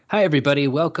Hi, everybody.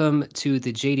 Welcome to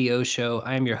the JDO show.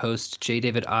 I am your host, J.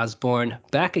 David Osborne,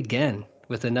 back again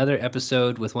with another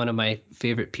episode with one of my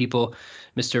favorite people,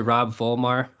 Mr. Rob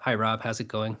Vollmar. Hi, Rob. How's it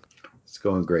going? It's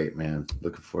going great, man.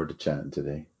 Looking forward to chatting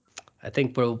today. I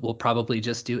think we'll probably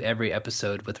just do every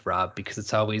episode with Rob because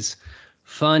it's always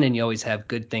fun and you always have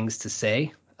good things to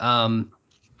say.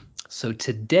 So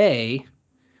today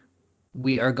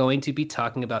we are going to be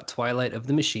talking about Twilight of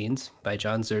the Machines by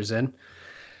John Zerzan.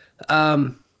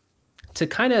 Um, to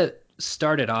kind of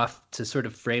start it off, to sort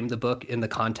of frame the book in the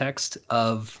context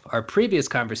of our previous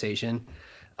conversation,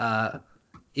 uh,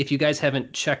 if you guys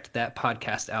haven't checked that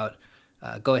podcast out,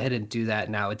 go ahead and do that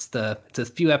now. It's a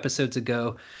few episodes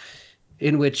ago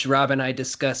in which Rob and I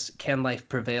discussed "Can Life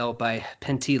Prevail" by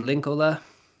Pentti Linkola,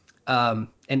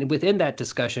 and within that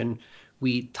discussion,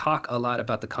 we talk a lot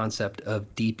about the concept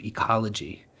of deep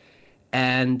ecology,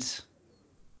 and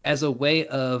as a way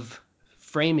of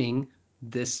framing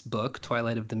this book,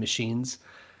 Twilight of the Machines,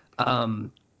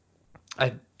 um,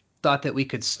 I thought that we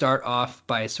could start off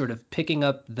by sort of picking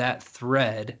up that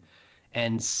thread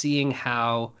and seeing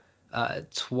how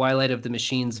Twilight of the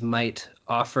Machines might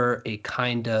offer a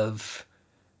kind of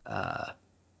a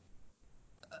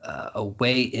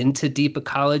way into deep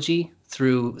ecology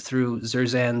through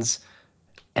Zerzan's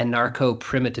anarcho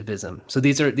primitivism. So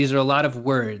these are a lot of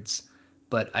words,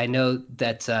 but I know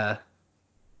that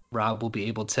Rob will be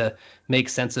able to make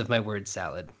sense of my word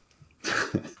salad.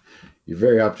 You're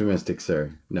very optimistic,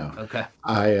 sir. No, Okay.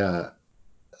 I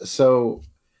so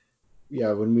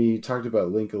yeah. When we talked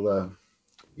about Linkula,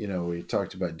 we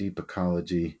talked about deep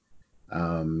ecology,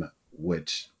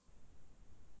 which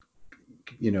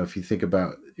if you think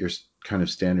about your kind of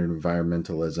standard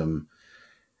environmentalism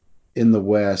in the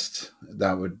West,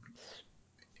 that would,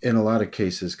 in a lot of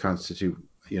cases, constitute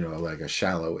like a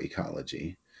shallow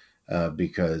ecology,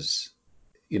 because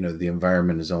the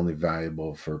environment is only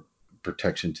valuable for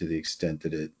protection to the extent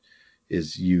that it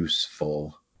is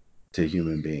useful to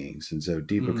human beings. And so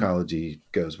deep Mm-hmm. ecology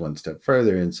goes one step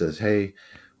further and says, hey,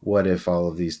 what if all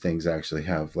of these things actually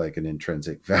have like an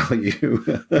intrinsic value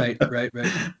Right, right,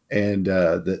 right. and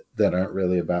that aren't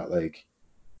really about like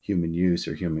human use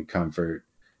or human comfort.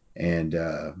 And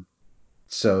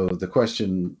so the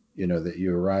question, that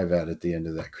you arrive at the end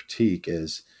of that critique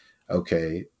is,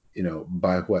 okay,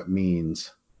 by what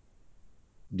means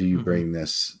do you Mm-hmm. bring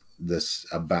this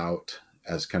about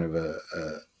as kind of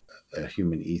a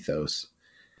human ethos?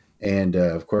 And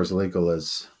of course, Lincoln,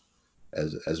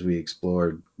 as we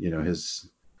explored, his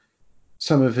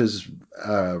some of his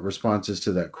responses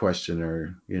to that question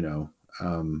are,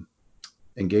 um,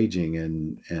 engaging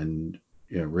and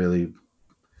really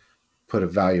put a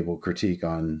valuable critique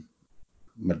on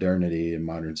modernity and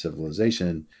modern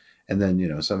civilization. And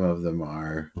then some of them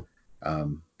are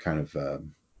kind of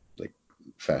like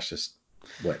fascist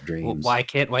wet dreams. Why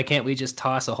can't we just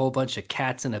toss a whole bunch of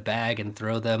cats in a bag and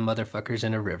throw them motherfuckers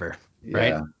in a river, right?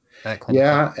 Yeah, That kind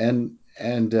of thing. yeah,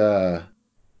 and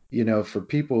for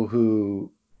people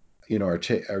who are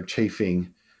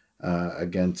chafing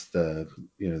against the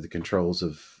the controls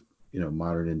of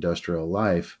modern industrial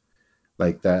life,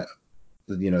 like that,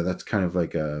 that's kind of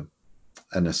like a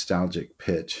nostalgic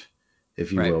pitch,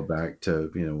 if you Right. will, back to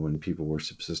when people were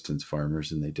subsistence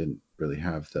farmers and they didn't really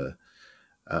have the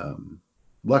um,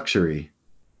 luxury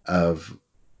of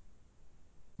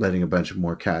letting a bunch of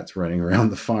more cats running around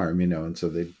the farm, and so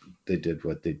they did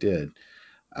what they did.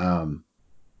 Um,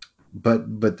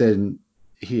 but then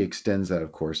he extends that,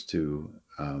 of course, to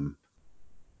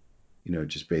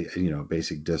just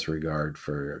basic disregard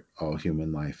for all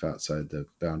human life outside the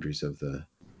boundaries of the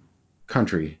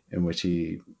country in which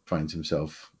he finds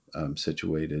himself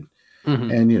situated,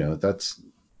 Mm-hmm. and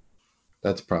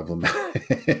that's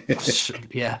problematic.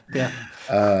 Yeah,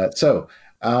 yeah. So,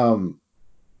 um,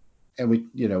 and we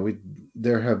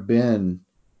there have been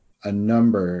a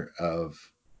number of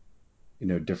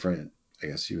different, I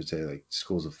guess you would say, like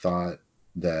schools of thought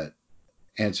that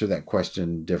answer that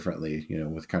question differently,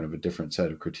 with kind of a different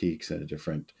set of critiques and a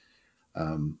different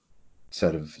um,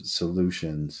 set of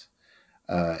solutions.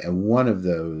 And one of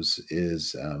those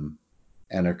is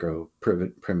anarcho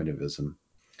primitivism.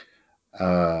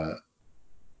 Uh,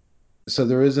 so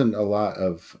there isn't a lot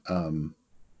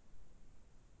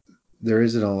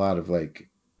of like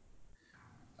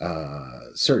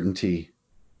certainty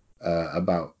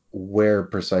about where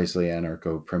precisely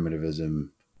anarcho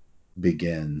primitivism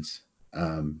begins.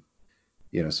 Um,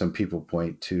 some people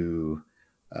point to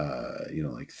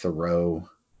like Thoreau.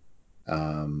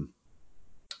 Um,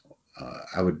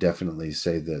 I would definitely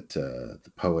say that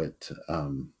the poet,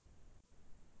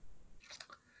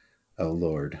 oh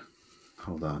Lord,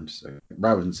 hold on just a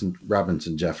second.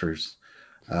 Robinson Jeffers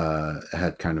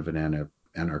had kind of an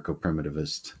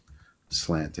anarcho-primitivist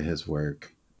slant to his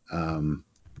work. Um,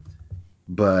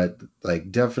 but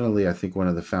like definitely I think one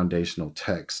of the foundational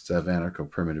texts of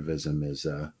anarcho-primitivism is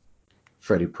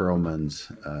Freddie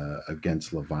Perlman's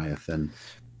Against Leviathan,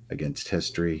 Against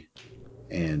History.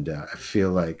 And I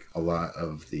feel like a lot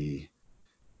of the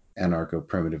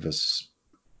anarcho-primitivists,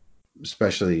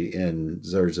 especially in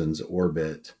Zerzan's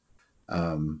orbit,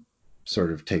 um,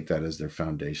 sort of take that as their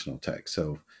foundational text.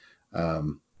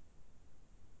 Um,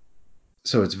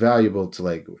 so it's valuable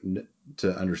to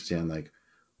to understand like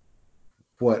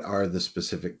what are the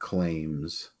specific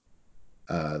claims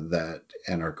that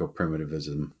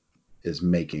anarcho-primitivism is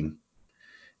making,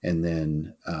 and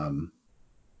then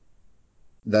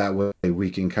that way we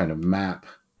can kind of map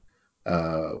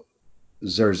uh,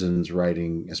 Zerzan's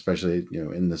writing, especially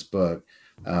in this book,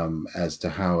 as to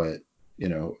how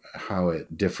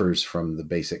it differs from the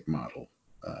basic model,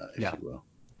 if Yeah. you will.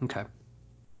 Okay.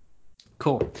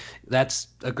 Cool. That's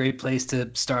a great place to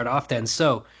start off then.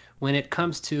 So, when it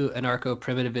comes to anarcho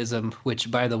primitivism, which,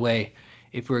 by the way,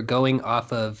 if we're going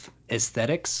off of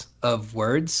aesthetics of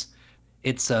words,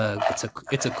 it's a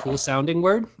cool sounding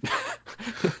word.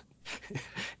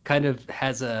 Kind of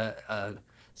has a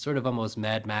sort of almost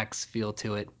Mad Max feel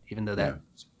to it, even though Yeah,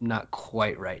 that's not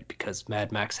quite right because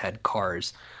Mad Max had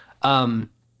cars. Um,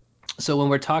 so when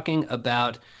we're talking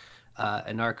about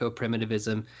anarcho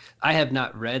primitivism. I have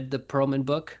not read the Perlman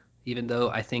book, even though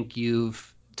I think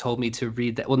you've told me to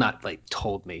read that. Well, not like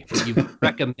told me, but you've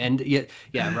recommended. Yeah,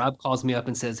 yeah. Rob calls me up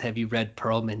and says, "Have you read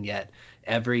Perlman yet?"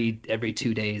 Every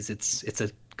 2 days, it's a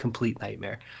complete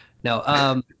nightmare. No,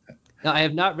 no, I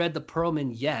have not read the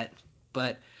Perlman yet,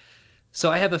 but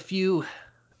so I have a few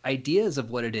ideas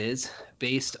of what it is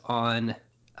based on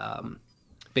um,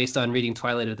 based on reading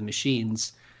Twilight of the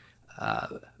Machines. Uh,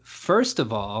 First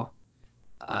of all,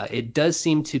 it does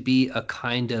seem to be a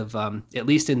kind of, at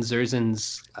least in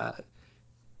Zerzan's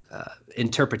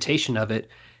interpretation of it,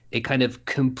 a kind of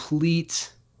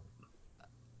complete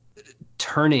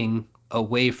turning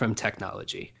away from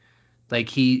technology. Like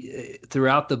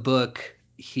throughout the book,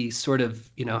 he sort of,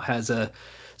 has a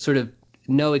sort of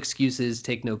no excuses,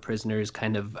 take no prisoners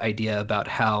kind of idea about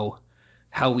how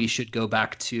we should go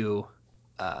back to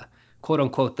uh, quote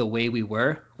unquote the way we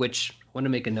were. Which I want to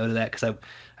make a note of that because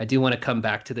I do want to come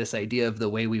back to this idea of the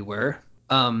way we were.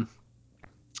 Um,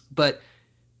 but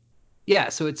yeah,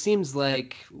 so it seems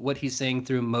like what he's saying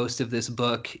through most of this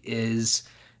book is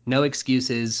no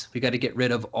excuses. We got to get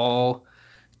rid of all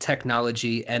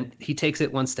technology. And he takes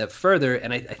it one step further.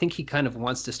 And I think he kind of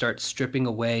wants to start stripping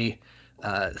away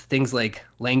things like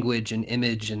language and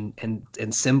image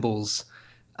and symbols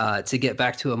to get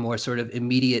back to a more sort of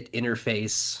immediate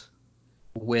interface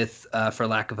with, for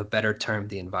lack of a better term,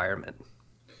 the environment.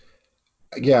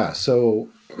 yeah. So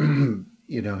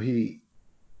you know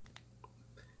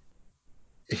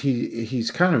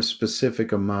he's kind of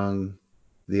specific among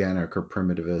the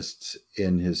anarcho-primitivists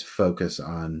in his focus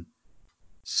on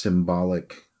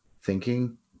symbolic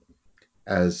thinking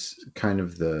as kind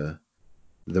of the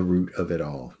root of it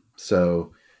all.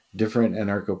 So different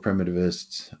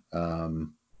anarcho-primitivists,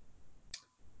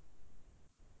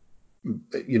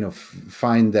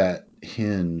 find that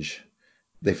hinge.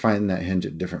 They find that hinge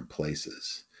at different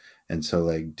places. And so,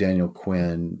 like Daniel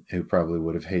Quinn, who probably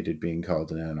would have hated being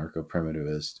called an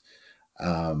anarcho-primitivist,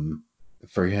 um,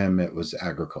 for him it was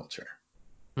agriculture.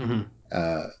 Mm-hmm.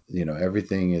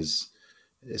 Everything is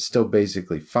still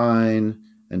basically fine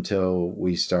until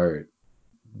we start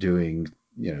doing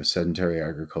sedentary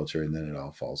agriculture, and then it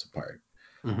all falls apart.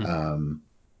 Mm-hmm. Um,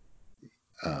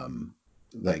 um,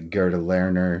 like Gerda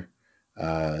Lerner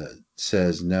uh,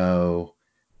 says, no,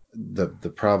 the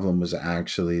problem was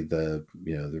actually the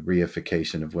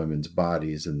reification of women's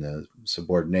bodies and the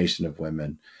subordination of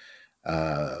women,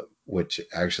 uh, which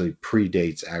actually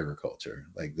predates agriculture.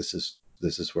 Like this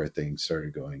is where things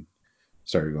started going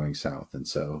south. And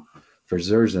so for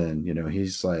Zerzan,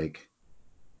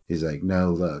 he's like,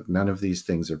 no, look, none of these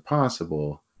things are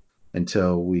possible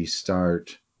until we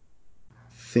start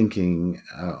thinking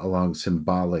along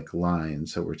symbolic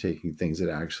lines. So we're taking things that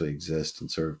actually exist and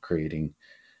sort of creating,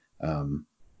 um,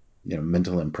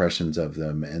 mental impressions of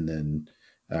them, and then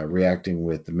reacting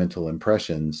with the mental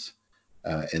impressions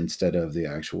instead of the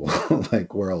actual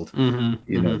like world,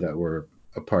 Mm-hmm. Mm-hmm. that we're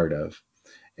a part of.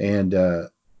 And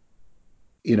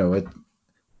it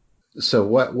so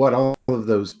what all of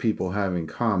those people have in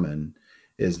common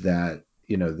is that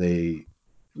they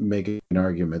make an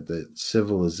argument that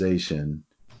civilization,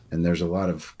 and there's a lot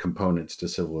of components to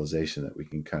civilization that we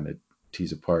can kind of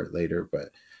tease apart later, but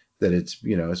that it's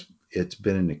it's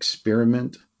been an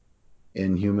experiment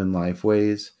in human life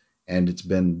ways, and it's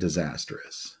been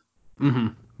disastrous,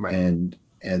 Right. and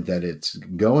that it's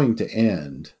going to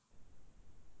end.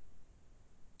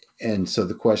 And so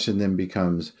the question then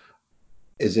becomes,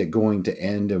 is it going to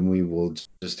end and we will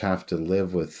just have to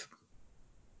live with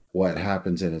what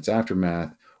happens in its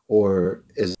aftermath, or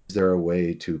is there a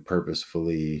way to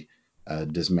purposefully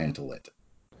dismantle it?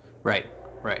 Right.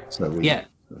 Right. So Yeah.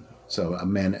 a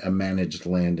managed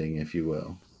landing, if you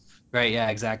will. Right. Yeah.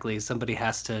 Exactly. Somebody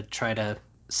has to try to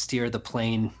steer the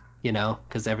plane,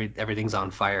 because everything's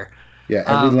on fire. Yeah,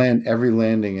 Um, every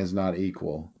landing is not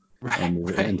equal, right. and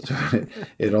Right. so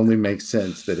it only makes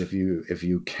sense that if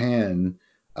you can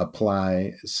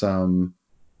apply some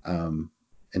um,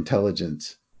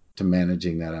 intelligence to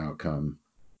managing that outcome,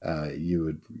 you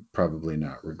would probably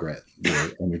not regret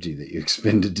the energy that you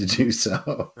expended to do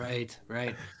so. Right,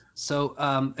 right. So,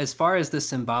 as far as the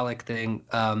symbolic thing,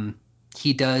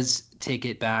 he does take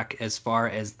it back as far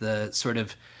as the sort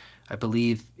of, I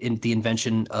believe, in the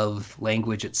invention of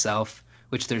language itself,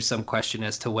 which there's some question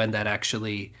as to when that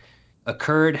actually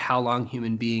occurred, how long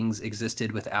human beings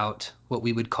existed without what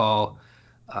we would call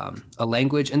a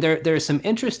language. And there are some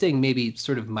interesting, maybe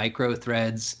sort of micro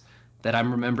threads that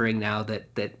I'm remembering now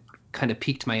that kind of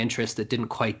piqued my interest that didn't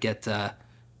quite get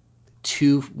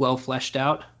too well fleshed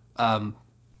out, um,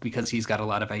 because he's got a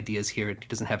lot of ideas here and he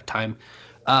doesn't have time.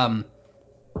 Um,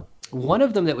 One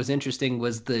of them that was interesting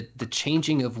was the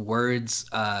changing of words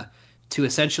to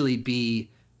essentially be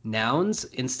nouns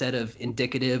instead of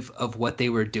indicative of what they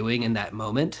were doing in that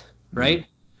moment, Mm, right?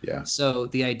 yeah, So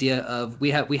the idea of we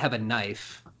have a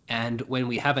knife, and when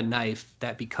we have a knife,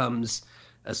 that becomes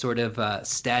a sort of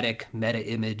static meta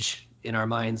image in our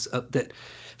minds that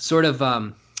sort of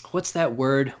what's that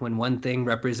word when one thing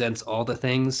represents all the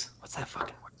things? What's that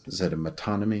fucking word? is that a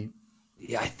metonymy?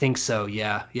 Yeah, I think so.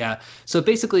 Yeah, yeah. So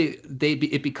basically,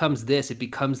 it becomes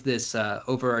this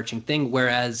overarching thing,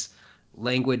 whereas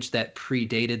language that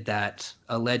predated that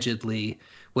allegedly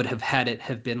would have had it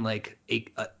have been like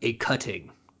a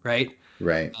cutting, right?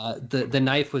 Right. The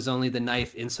knife was only the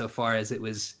knife insofar as it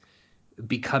was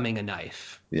becoming a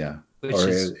knife, Yeah. which Or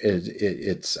is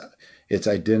its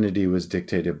identity was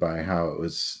dictated by how it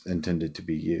was intended to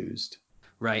be used.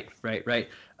 right, right, right.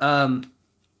 Um,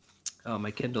 oh,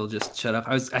 my Kindle just shut off.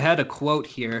 I had a quote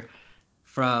here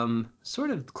from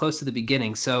sort of close to the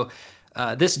beginning. So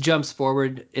this jumps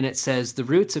forward and it says the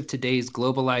roots of today's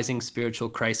globalizing spiritual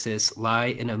crisis lie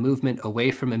in a movement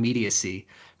away from immediacy.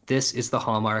 This is the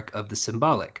hallmark of the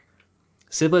symbolic.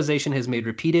 Civilization has made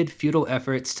repeated futile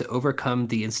efforts to overcome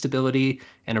the instability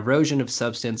and erosion of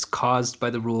substance caused by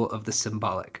the rule of the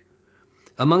symbolic.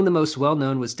 Among the most well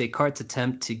known was Descartes'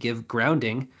 attempt to give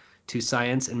grounding to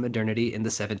science and modernity in the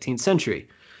 17th century.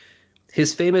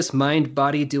 His famous mind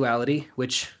body duality,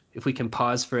 which, if we can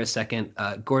pause for a second,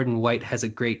 Gordon White has a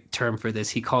great term for this.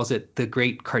 He calls it the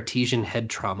great Cartesian head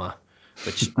trauma,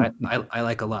 which I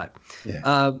like a lot.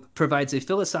 Yeah. Provides a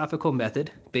philosophical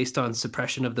method based on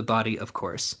suppression of the body, of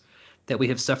course, that we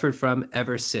have suffered from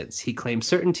ever since. He claims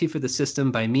certainty for the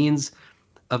system by means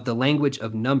of the language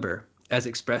of number, as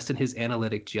expressed in his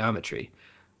analytic geometry.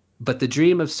 But the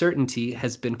dream of certainty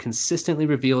has been consistently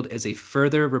revealed as a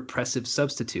further repressive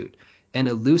substitute, an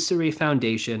illusory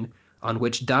foundation on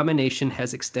which domination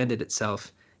has extended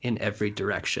itself in every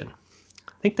direction.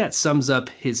 I think that sums up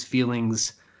his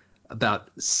feelings about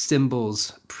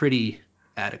symbols pretty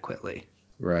adequately.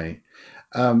 Right.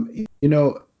 You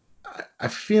know, I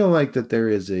feel like that there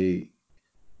is a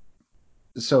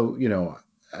so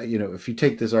if you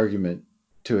take this argument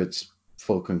to its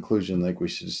full conclusion, like we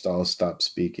should just all stop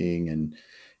speaking and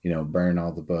burn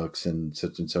all the books and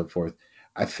such and so forth.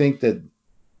 I think that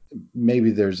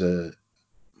maybe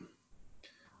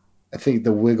I think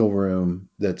the wiggle room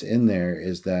that's in there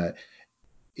is that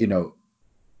you know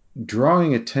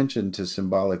drawing attention to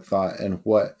symbolic thought and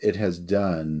what it has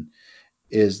done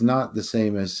is not the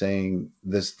same as saying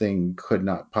this thing could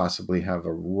not possibly have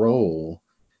a role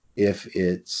if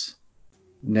its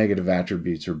negative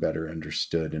attributes are better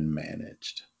understood and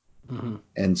managed. Mm-hmm.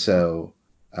 And so,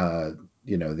 uh,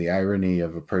 the irony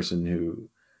of a person who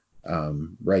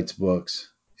writes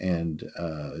books and,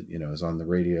 is on the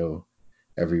radio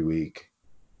every week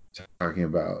talking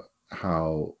about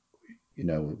how,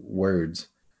 words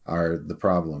are the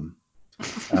problem.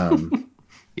 Um,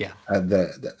 Yeah. I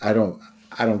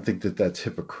don't think that that's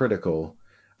hypocritical.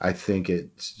 I think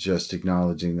it's just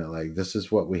acknowledging that like this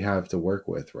is what we have to work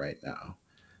with right now.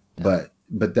 Yeah.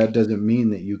 But that doesn't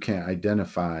mean that you can't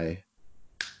identify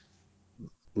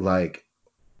like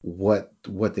what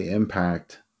the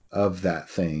impact of that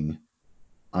thing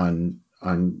on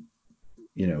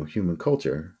human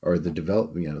culture, or the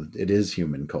develop it is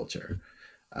human culture.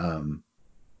 um,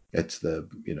 it's the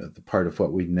part of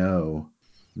what we know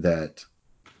that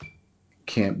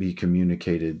can't be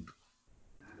communicated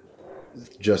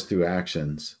just through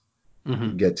actions,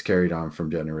 Hmm. gets carried on from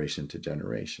generation to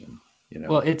generation, you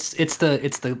Well, know. it's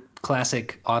the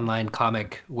classic online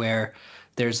comic where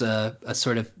there's a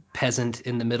sort of peasant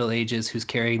in the Middle Ages who's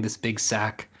carrying this big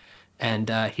sack, and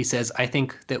he says, "I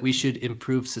think that we should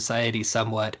improve society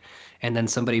somewhat," and then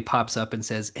somebody pops up and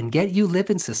says, "And yet you live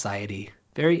in society.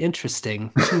 Very interesting.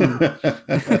 Hmm."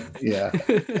 Yeah.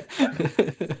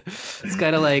 It's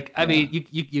kind of like, I Yeah. mean,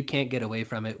 you can't get away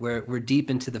from it. We're deep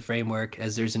into the framework,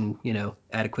 as there's an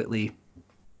adequately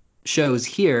shows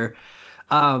here.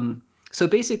 Um, so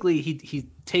basically, he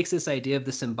takes this idea of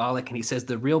the symbolic and he says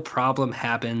the real problem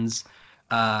happens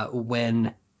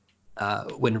when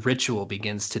ritual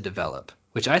begins to develop,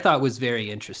 which I thought was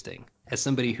very interesting. As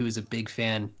somebody who's a big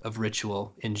fan of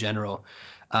ritual in general,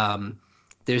 um,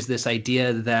 there's this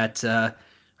idea that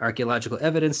archaeological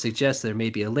evidence suggests there may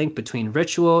be a link between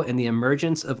ritual and the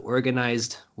emergence of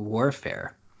organized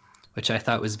warfare, which I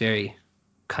thought was very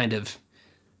kind of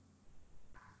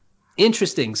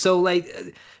interesting. So,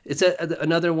 like, it's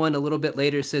another one a little bit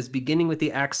later says, beginning with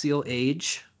the axial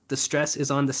age, the stress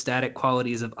is on the static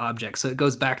qualities of objects. So it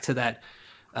goes back to that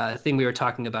thing we were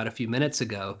talking about a few minutes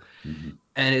ago. Hmm.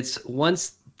 And it's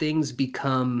once things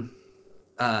become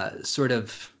sort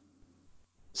of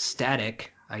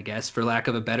static, I guess, for lack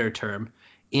of a better term,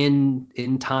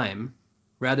 in time,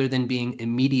 rather than being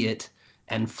immediate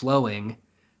and flowing,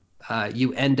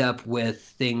 you end up with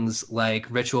things like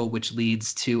ritual, which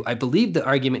leads to, I believe the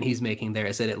argument he's making there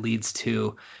is that it leads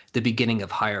to the beginning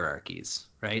of hierarchies,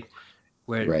 right?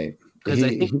 Where, Right. because I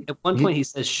think at one He point he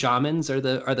says shamans are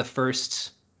the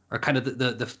first, are kind of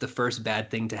the first bad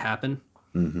thing to happen.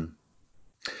 hmm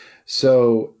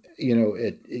So,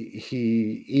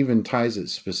 he even ties it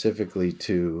specifically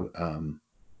to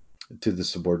the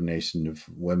subordination of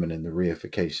women and the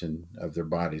reification of their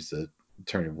bodies, the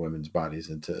turning of women's bodies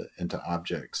into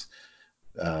objects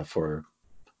for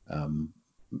um,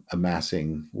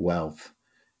 amassing wealth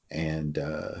and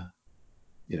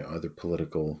other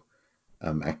political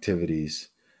activities,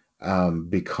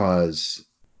 because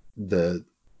the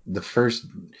the first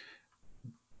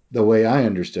the way I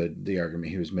understood the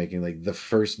argument he was making, like the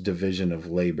first division of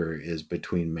labor is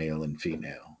between male and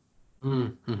female,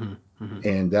 Mm-hmm, hmm.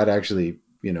 and that actually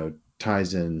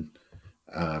ties in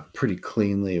pretty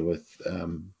cleanly with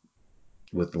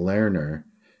Lerner,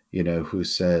 who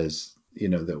says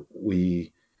that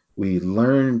we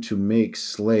learn to make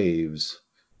slaves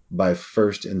by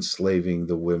first enslaving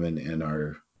the women in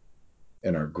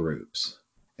our groups.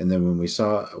 And then when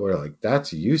we're like,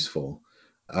 that's useful.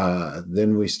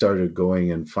 Then we started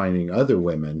going and finding other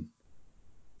women.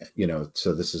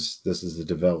 So this is the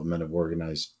development of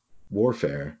organized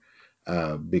warfare,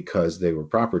 because they were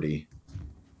property.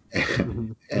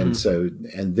 Hmm. and so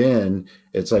and then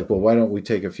it's like, well, why don't we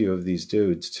take a few of these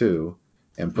dudes too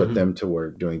and put Hmm. them to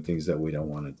work doing things that we don't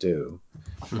want to do.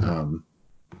 Hmm. um,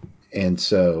 and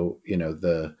so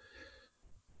the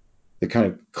kind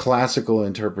of classical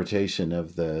interpretation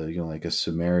of the like a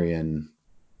Sumerian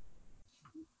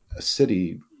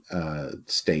city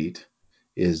state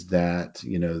is that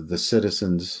the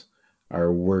citizens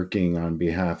are working on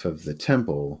behalf of the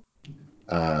temple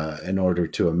in order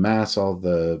to amass all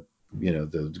the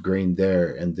grain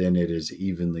there, and then it is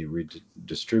evenly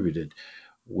redistributed.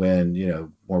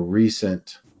 When more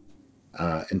recent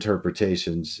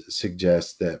interpretations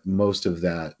suggest that most of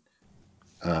that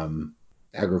um,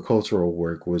 agricultural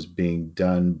work was being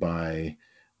done by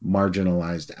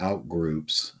marginalized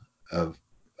outgroups of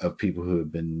of people who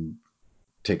have been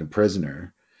taken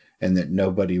prisoner, and that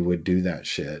nobody would do that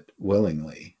shit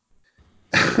willingly.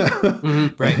 Hmm.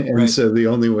 Right, And right. so the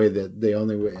only way,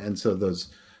 and so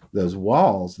those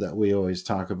walls that we always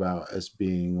talk about as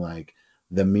being like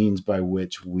the means by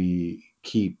which we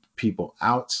keep people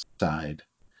outside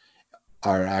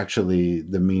are actually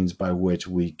the means by which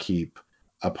we keep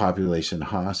a population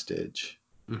hostage,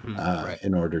 Hmm. Right.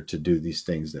 in order to do these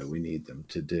things that we need them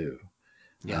to do,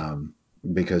 Yeah. um,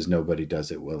 because nobody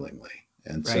does it willingly.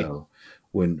 And Right. so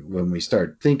when we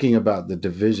start thinking about the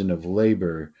division of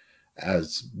labor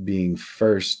as being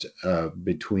first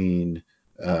between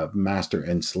master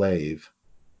and slave,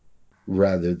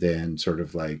 rather than sort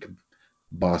of like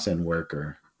boss and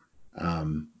worker,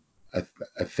 um,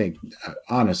 I think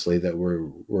honestly that we're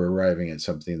arriving at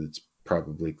something that's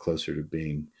probably closer to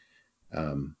being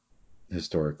um,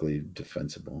 historically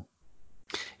defensible.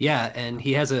 Yeah, and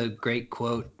he has a great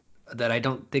quote that I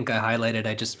don't think I highlighted.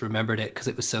 I just remembered it because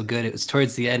it was so good. It was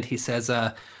towards the end. He says,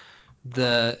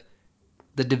 the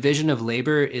the division of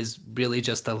labor is really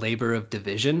just a labor of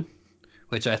division,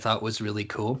 which I thought was really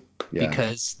cool Yeah.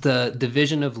 because the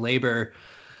division of labor,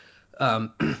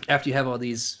 um, after you have all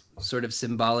these sort of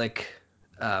symbolic,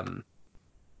 um,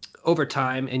 over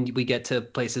time, and we get to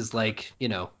places like,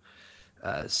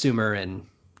 Sumer and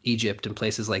Egypt and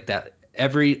places like that.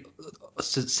 Every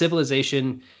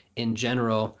civilization in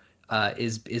general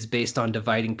is based on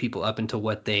dividing people up into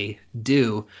what they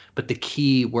do, but the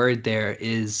key word there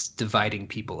is dividing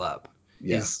people up,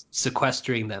 Yeah. is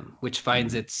sequestering them, which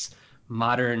finds Mhm. its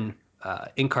modern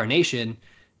incarnation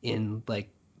in like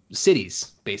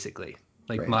cities, basically,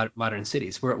 like Right. modern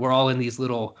cities. We're all in these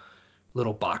little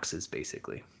boxes,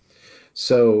 basically.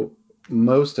 So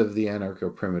most of the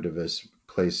anarcho-primitivists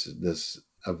place this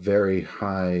a very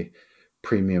high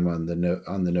premium on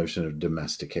on the notion of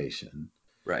domestication.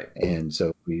 Right. And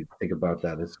so we think about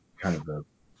that as kind of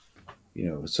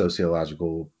a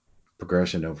sociological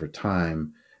progression over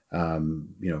time.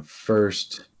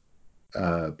 First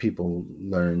people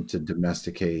learn to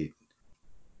domesticate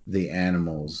the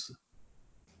animals,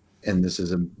 and this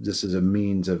is a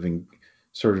means of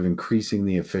sort of increasing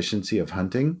the efficiency of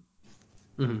hunting.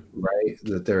 Hmm. Right,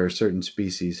 that there are certain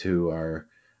species who are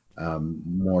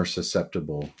more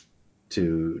susceptible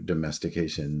to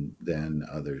domestication than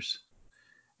others,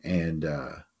 and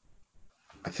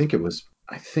I think it was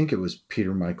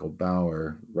Peter Michael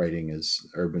Bauer writing as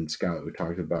Urban Scout who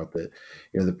talked about that.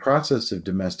 The process of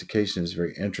domestication is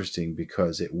very interesting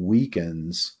because it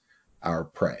weakens our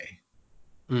prey,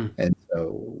 Mm. and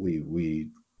so we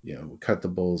cut the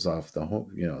bulls off the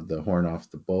horn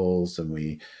off the bulls, and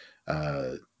we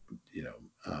uh, you know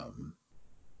um,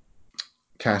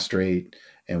 castrate,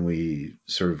 and we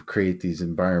sort of create these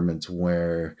environments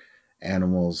where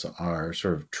animals are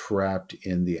sort of trapped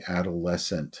in the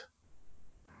adolescent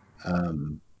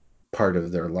um, part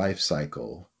of their life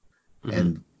cycle, Hmm.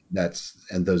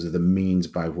 and those are the means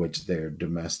by which they're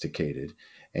domesticated.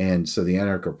 And so the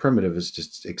anarcho-primitivists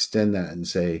just extend that and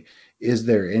say, is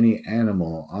there any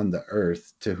animal on the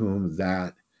earth to whom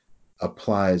that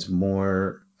applies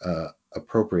more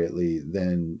appropriately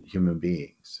than human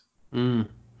beings? Mm.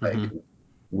 Like, Hmm.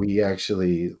 we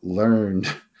actually learned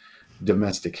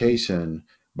domestication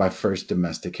by first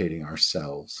domesticating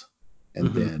ourselves, and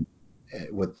Hmm. then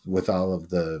with all of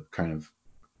the kind of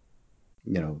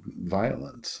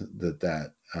violence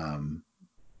that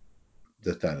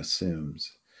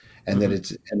assumes, and that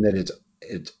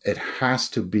Hmm. it has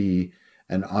to be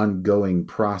an ongoing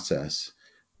process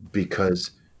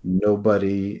because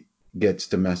nobody gets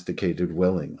domesticated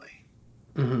willingly.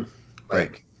 Hmm.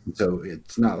 Right. Like, so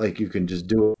it's not like you can just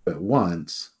do it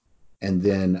once and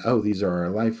then, oh, these are our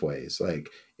life ways. Like,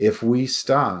 if we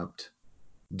stopped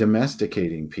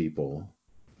domesticating people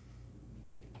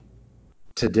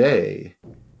today,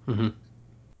 Hmm.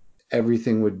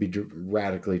 everything would be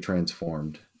radically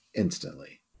transformed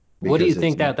instantly, What do you because it's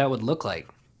think that would look like?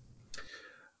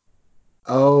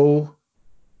 oh,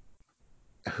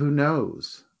 who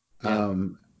knows? Yeah.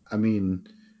 um I mean,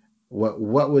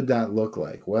 what would that look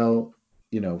like? Well,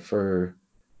 for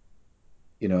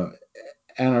you know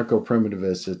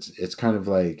anarcho-primitivists, it's kind of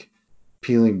like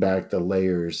peeling back the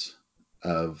layers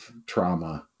of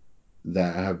trauma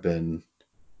that have been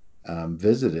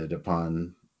visited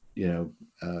upon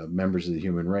members of the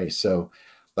human race. So,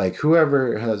 like,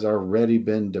 whoever has already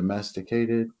been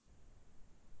domesticated,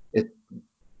 it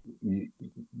you,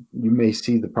 you may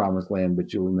see the promised land,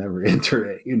 but you will never enter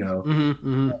it. Hmm.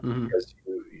 Hmm. Hmm. Because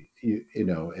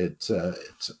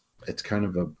it's kind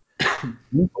of a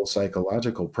painful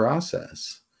psychological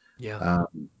process. Yeah.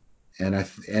 Um,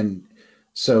 and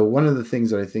so one of the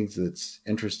things that I think that's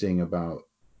interesting about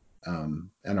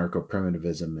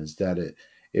anarcho-primitivism is that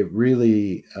it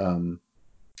really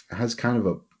has kind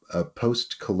of a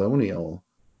post-colonial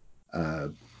uh,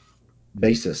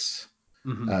 basis,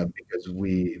 Hmm.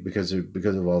 because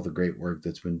of all the great work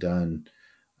that's been done,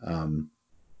 um,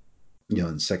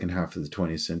 in the second half of the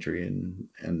 20th century and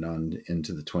on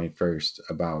into the 21st,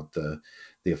 about the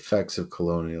effects of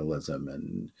colonialism,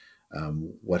 and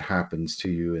what happens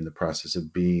to you in the process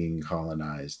of being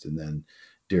colonized, and then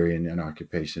during an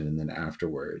occupation, and then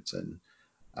afterwards. And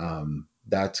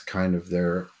that's kind of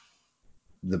the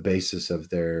basis of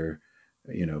their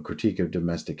critique of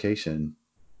domestication,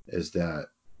 is that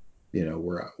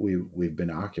we've been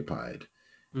occupied.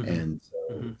 Hmm. And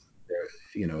so Hmm.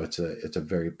 it's a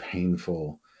very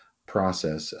painful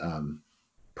process.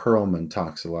 Perlman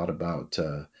talks a lot about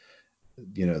the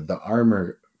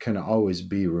armor can always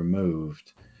be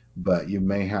removed, but you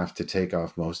may have to take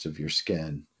off most of your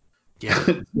skin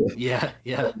Yeah. Yeah.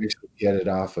 Yeah. Actually get it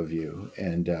off of you.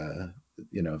 And,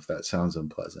 if that sounds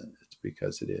unpleasant, it's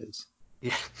because it is.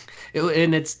 Yeah.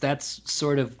 And that's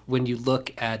sort of when you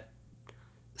look at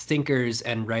thinkers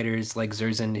and writers like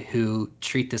Zerzan who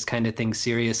treat this kind of thing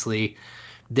seriously,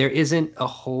 there isn't a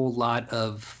whole lot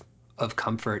of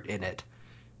comfort in it.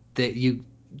 That you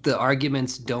the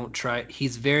arguments don't try.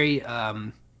 He's very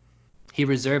he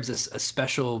reserves a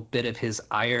special bit of his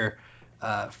ire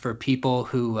for people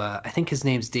who I think his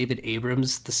name's David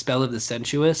Abrams, The Spell of the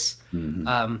Sensuous,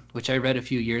 Hmm. which I read a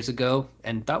few years ago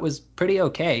and thought was pretty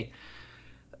okay.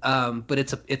 But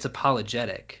it's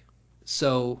apologetic.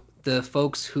 So the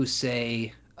folks who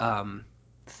say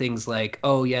things like,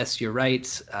 "Oh yes, you're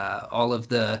right," all of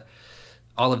the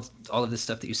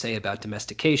stuff that you say about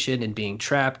domestication and being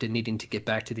trapped and needing to get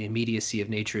back to the immediacy of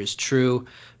nature is true,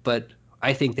 but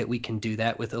I think that we can do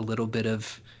that with a little bit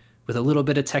of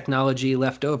technology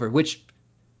left over, which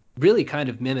really kind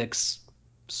of mimics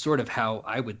sort of how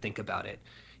I would think about it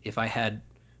if I had,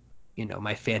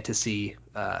 my fantasy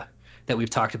that we've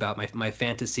talked about, my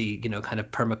fantasy, kind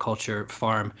of permaculture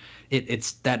farm.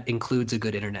 It's that includes a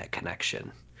good internet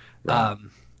connection. Right. Um,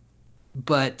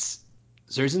 but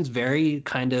Zerzan's very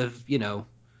kind of,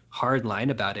 hard line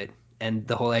about it. And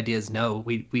the whole idea is no,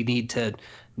 we need to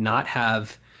not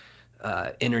have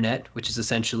internet, which is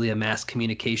essentially a mass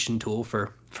communication tool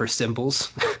for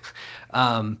symbols.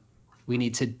 um, we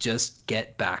need to just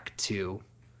get back to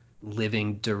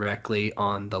living directly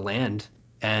on the land.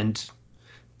 And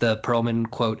the Perlman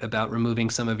quote about removing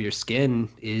some of your skin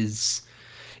is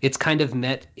it's kind of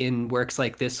met in works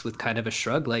like this with kind of a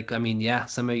shrug. Like, I mean, yeah,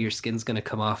 some of your skin's going to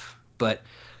come off, but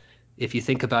if you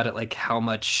think about it, like how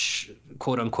much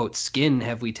quote unquote skin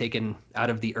have we taken out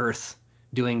of the earth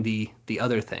doing the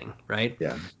other thing, right?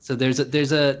 Yeah. So there's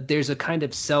a kind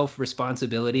of self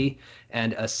responsibility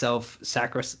and a self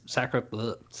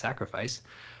sacrifice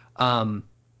um,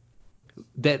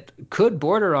 that could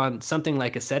border on something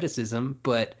like asceticism,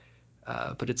 but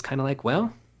it's kind of like,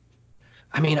 well,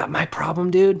 I mean, my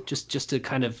problem, dude, just to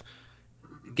kind of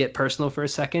get personal for a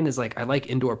second, is like I like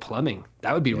indoor plumbing.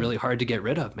 That would be Yeah. really hard to get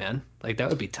rid of, man. Like that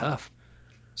would be tough.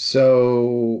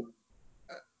 So,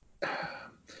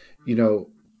 you know,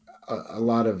 a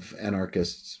lot of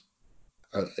anarchists,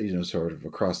 sort of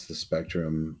across the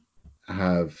spectrum,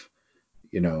 have,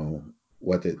 you know,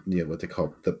 what they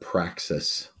call the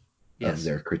praxis of Yes.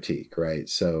 their critique, right?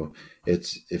 So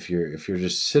it's if you're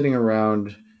just sitting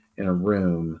around in a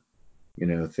room,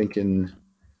 thinking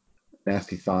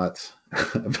nasty thoughts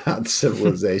about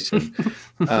civilization,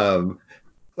 um,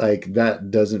 like that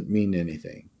doesn't mean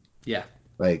anything. Yeah.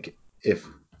 Like if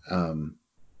um,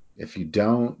 if you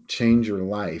don't change your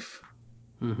life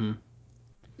Mm-hmm.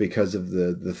 because of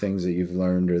the things that you've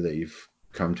learned or that you've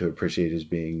come to appreciate as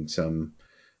being some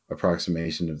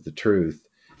approximation of the truth,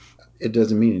 it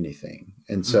doesn't mean anything.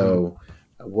 And Mm-hmm. so,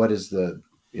 what is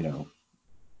you know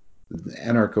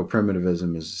anarcho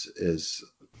primitivism is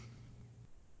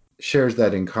shares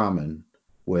that in common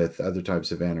with other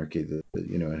types of anarchy that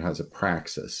it has a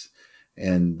praxis,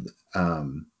 and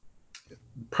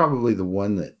probably the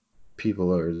one that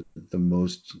people are the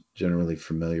most generally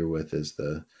familiar with is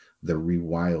the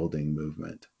rewilding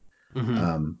movement.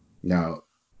 Mm-hmm. Now,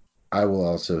 I will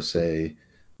also say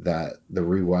that the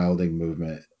rewilding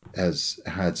movement has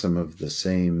had some of the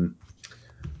same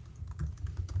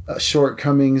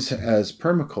shortcomings as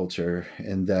permaculture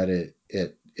in that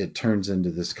it turns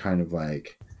into this kind of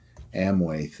like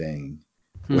Amway thing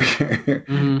where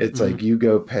Mm-hmm. it's Mm-hmm. like you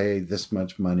go pay this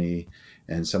much money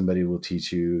and somebody will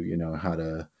teach you, how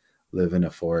to live in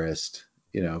a forest,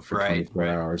 for Right. 24 Right.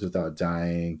 hours without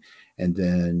dying. And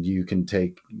then you can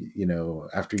take,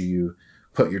 after you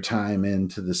put your time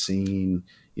into the scene,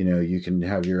 you can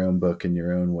have your own book and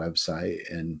your own website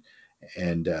and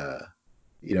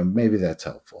maybe that's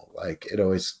helpful. Like it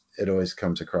always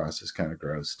comes across as kind of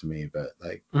gross to me, but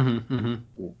like Mm-hmm.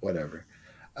 Mm-hmm. whatever.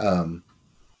 Um,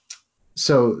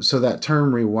 so that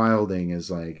term rewilding is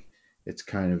like it's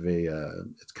kind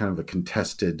of a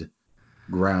contested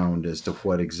ground as to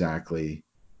what exactly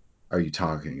are you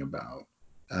talking about.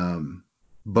 Um,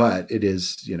 but it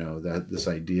is that this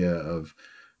idea of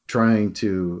trying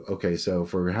to, okay, so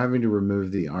if we're having to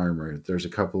remove the armor, there's a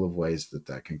couple of ways that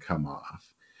can come off.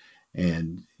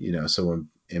 And so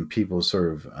when people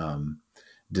sort of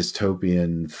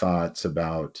dystopian thoughts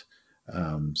about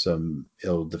some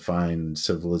ill-defined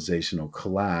civilizational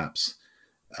collapse,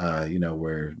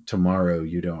 where tomorrow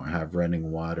you don't have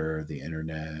running water, or the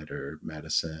internet, or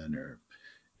medicine, or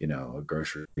a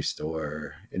grocery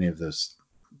store, any of those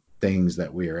things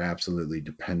that we are absolutely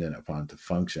dependent upon to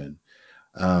function.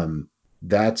 um,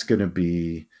 that's going to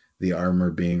be the armor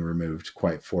being removed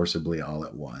quite forcibly all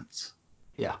at once.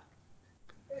 Yeah.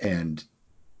 And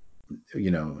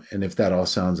and if that all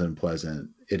sounds unpleasant,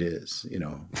 it is. You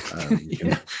can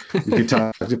Yeah. you can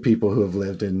talk to people who have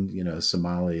lived in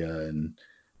Somalia and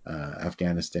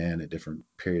Afghanistan at different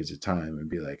periods of time and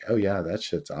be like, oh yeah, that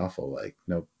shit's awful. Like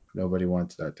nobody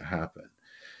wants that to happen.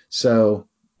 So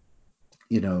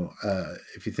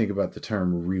if you think about the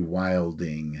term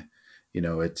rewilding,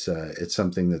 it's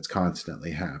something that's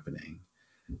constantly happening.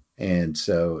 And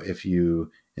so if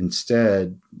you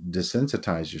instead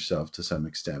desensitize yourself to some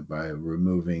extent by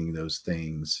removing those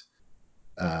things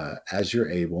as you're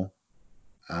able,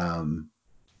 um,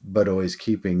 but always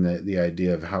keeping the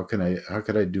idea of how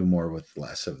could I do more with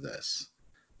less of this,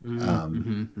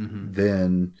 Mm-hmm, mm-hmm.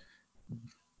 then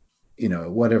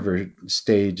whatever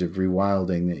stage of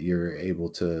rewilding that you're able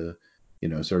to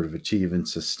sort of achieve and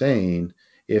sustain,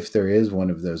 if there is one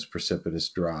of those precipitous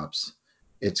drops,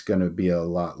 it's going to be a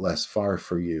lot less far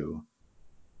for you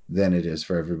than it is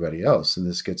for everybody else. And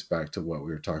this gets back to what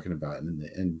we were talking about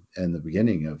in the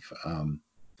beginning of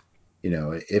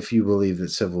if you believe that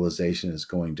civilization is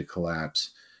going to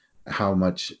collapse, how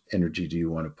much energy do you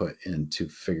want to put into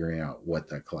figuring out what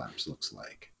that collapse looks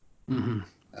like? Mm-hmm.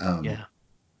 um, Yeah.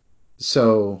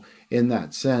 so in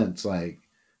that sense, like,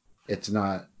 it's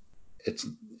not it's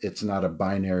it's not a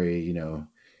binary,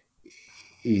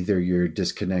 either you're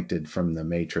disconnected from the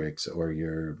matrix or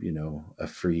you're a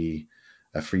free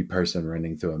person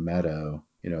running through a meadow.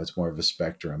 It's more of a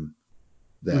spectrum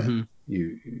that Mm-hmm.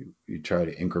 you try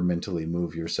to incrementally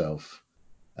move yourself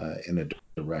in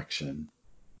a direction.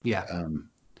 Yeah. um,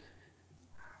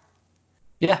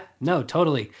 Yeah. No,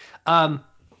 totally. Um,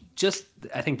 just,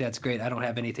 I think that's great. I don't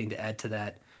have anything to add to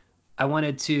that. I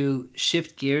wanted to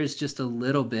shift gears just a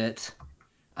little bit,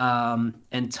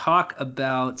 and talk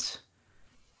about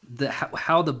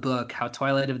how the book, how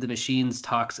Twilight of the Machines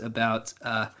talks about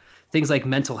things like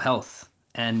mental health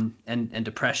and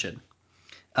depression.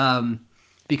 Um,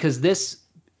 because this,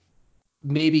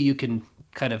 maybe you can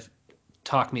kind of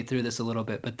talk me through this a little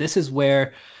bit, but this is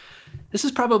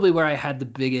probably where I had the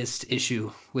biggest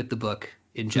issue with the book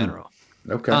in hmm, general.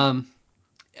 okay. Um,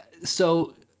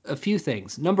 so a few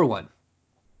things. Number one,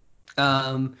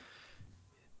 um,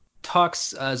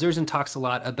 Zerzan talks a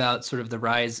lot about sort of the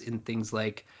rise in things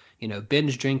like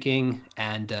binge drinking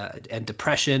and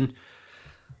depression,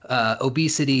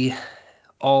 obesity,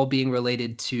 all being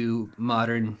related to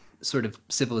modern sort of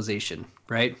civilization,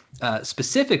 right?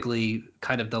 Specifically,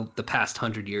 kind of the past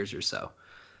 100 years or so.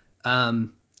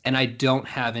 Um, and I don't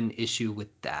have an issue with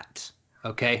that.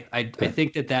 Okay. I Okay.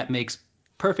 think that that makes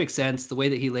perfect sense. The way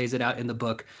that he lays it out in the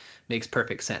book makes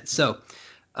perfect sense. So,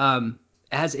 um,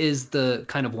 as is the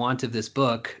kind of want of this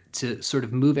book to sort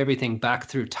of move everything back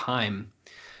through time,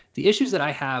 the issues that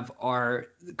I have are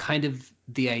kind of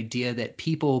the idea that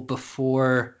people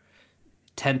before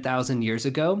 10,000 years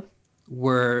ago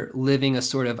were living a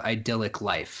sort of idyllic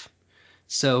life.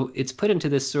 So it's put into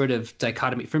this sort of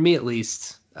dichotomy, for me at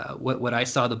least. What I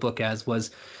saw the book as was,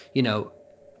 you know,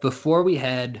 before we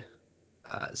had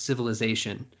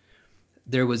civilization,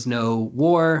 there was no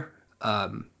war.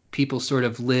 People sort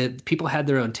of lived, people had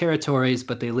their own territories,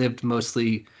 but they lived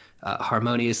mostly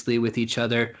harmoniously with each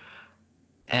other.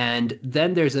 And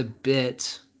then there's a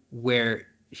bit where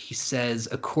he says,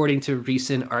 according to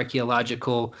recent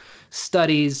archaeological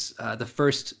studies, the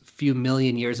first few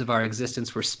million years of our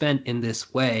existence were spent in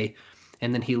this way.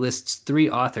 And then he lists three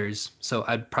authors. So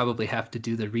I'd probably have to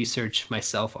do the research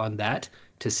myself on that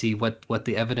to see what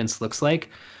the evidence looks like.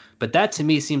 But that to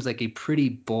me seems like a pretty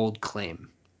bold claim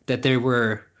that there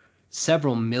were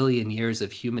several million years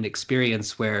of human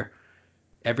experience where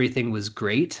everything was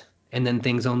great and then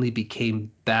things only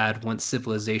became bad once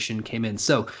civilization came in.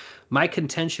 So my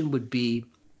contention would be,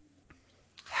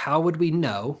 how would we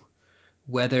know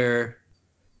whether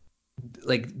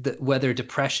whether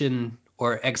depression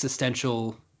or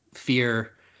existential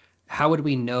fear, how would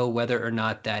we know whether or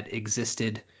not that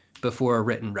existed before a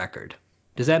written record?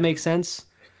 Does that make sense?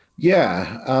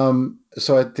 Yeah.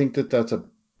 So I think that's a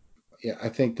yeah, I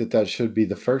think that should be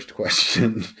the first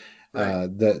question Right.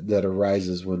 that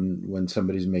arises when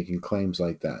somebody's making claims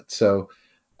like that. So,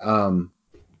 um,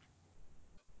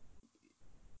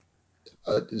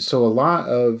 so a lot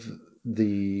of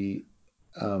the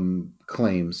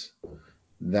claims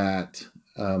that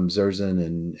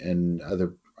Zerzan and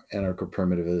other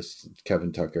anarcho-primitivists,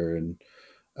 Kevin Tucker, and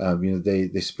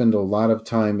they spend a lot of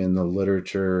time in the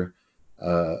literature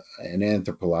and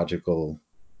anthropological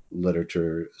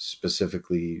literature,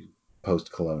 specifically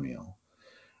post-colonial.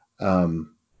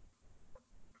 Um,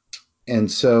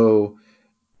 and so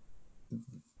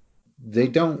they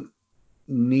don't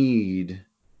need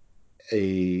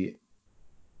a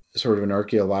sort of an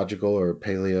archaeological or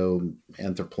paleo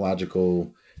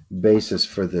anthropological basis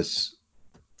for this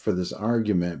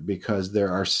argument, because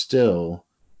there are still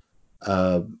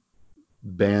uh,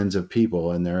 bands of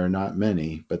people, and there are not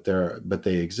many, but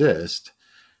they exist,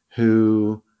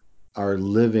 who are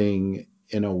living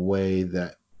in a way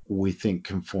that we think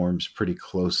conforms pretty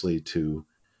closely to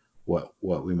what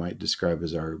we might describe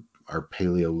as our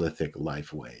Paleolithic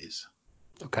life ways.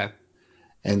 Okay.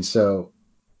 And so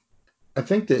I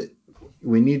think that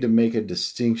we need to make a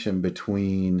distinction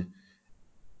between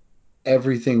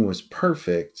everything was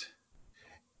perfect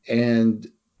and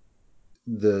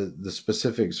the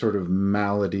specific sort of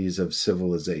maladies of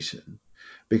civilization,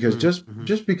 because Mm-hmm.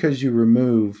 just because you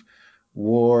remove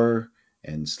war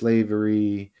and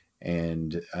slavery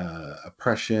and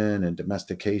oppression and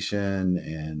domestication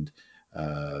and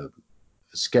uh,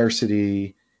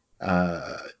 scarcity,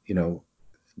 uh, you know,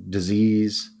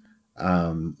 disease,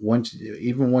 once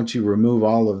you remove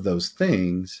all of those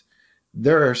things,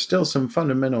 there are still some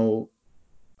fundamental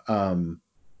um,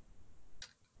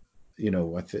 you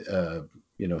know,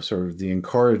 sort of the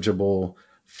incorrigible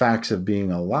facts of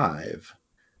being alive,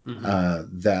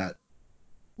 Mm-hmm. that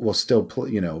will still,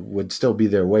 would still be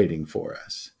there waiting for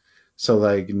us. So,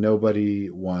 like,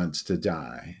 nobody wants to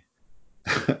die,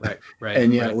 Right. Right.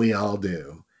 and yet Right. we all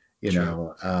do. You True.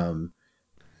 know,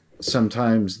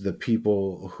 sometimes the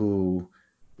people who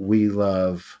we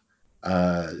love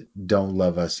uh, don't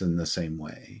love us in the same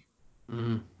way.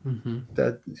 Mm-hmm.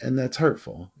 Mm-hmm. That's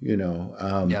hurtful.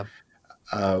 Yeah.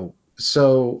 Uh,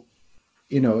 so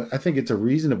I think it's a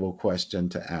reasonable question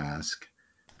to ask.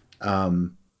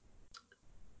 Um,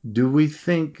 do we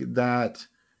think that,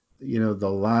 the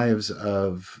lives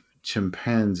of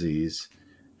chimpanzees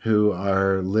who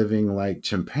are living like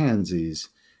chimpanzees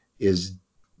is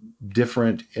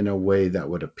different in a way that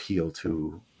would appeal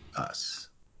to us?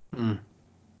 Mm.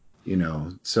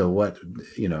 So what,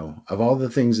 of all the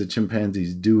things that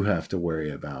chimpanzees do have to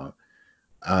worry about,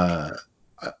 uh,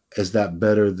 is that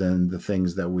better than the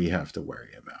things that we have to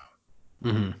worry about?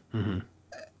 Mm-hmm. Mm-hmm.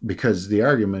 Because the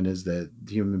argument is that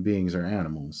human beings are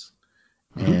animals,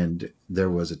 Mm-hmm. and there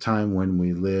was a time when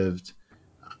we lived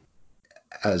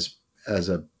as as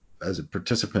a as a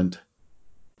participant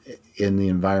in the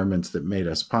environments that made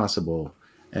us possible,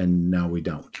 and now we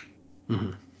don't.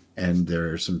 Mm-hmm. And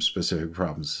there are some specific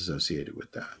problems associated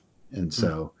with that. And Mm-hmm.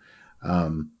 so,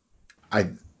 um,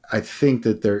 I I think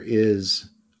that there is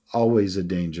always a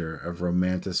danger of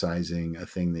romanticizing a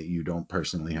thing that you don't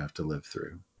personally have to live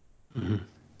through.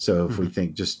 So if we Mm-hmm.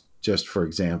 think just for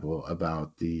example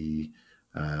about the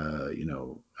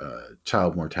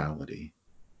child mortality,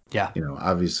 Yeah.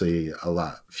 obviously a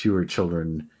lot fewer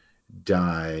children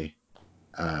die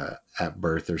at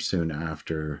birth or soon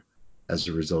after as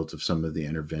a result of some of the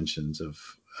interventions of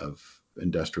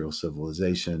industrial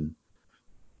civilization.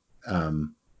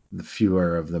 Um, the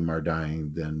fewer of them are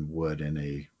dying than would in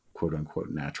a quote unquote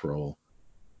natural,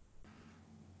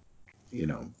 you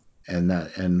know,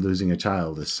 and losing a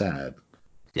child is sad.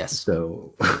 Yes.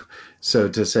 So, so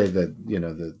to say that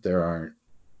that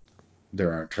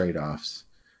there aren't trade offs,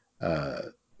 uh,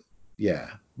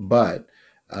 yeah, but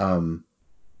um,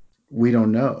 we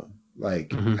don't know. Like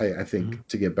Mm-hmm. I Mm-hmm. think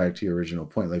to get back to your original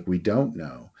point, like we don't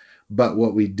know, but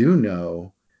what we do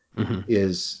know Mm-hmm.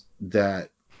 is that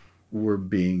we're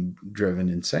being driven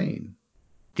insane.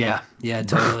 Yeah. Yeah.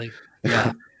 Totally.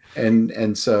 Yeah.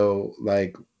 And so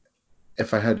like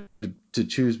if I had to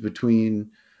choose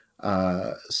between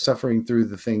suffering through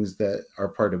the things that are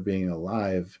part of being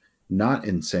alive, not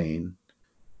insane,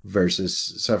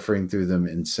 versus suffering through them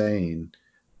insane,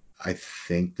 I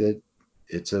think that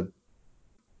it's a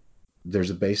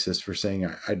there's a basis for saying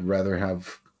I'd rather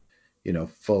have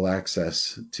full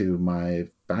access to my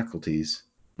faculties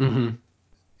Mm-hmm.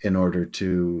 in order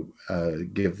to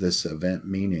give this event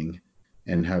meaning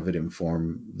and have it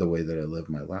inform the way that I live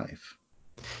my life.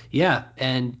 Yeah.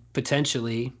 And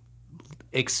potentially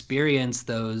experience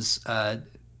those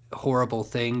horrible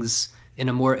things in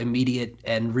a more immediate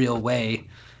and real way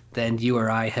than you or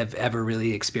I have ever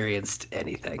really experienced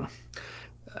anything.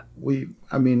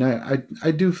 I mean,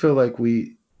 I do feel like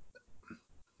one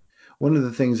of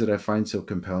the things that I find so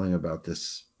compelling about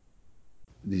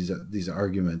these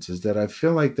arguments is that I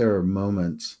feel like there are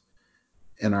moments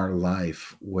in our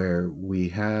life where we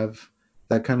have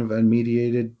that kind of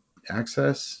unmediated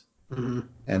access. Mm-hmm.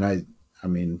 And I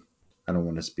mean, I don't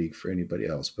want to speak for anybody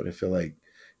else, but I feel like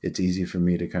it's easy for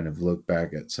me to kind of look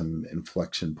back at some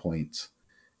inflection points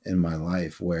in my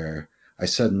life where I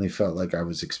suddenly felt like I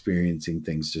was experiencing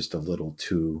things just a little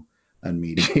too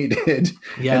unmediated. And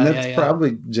Yeah, yeah, that's yeah.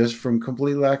 probably just from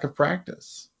complete lack of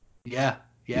practice, Yeah,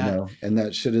 yeah. and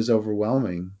that shit is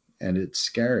overwhelming and it's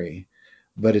scary,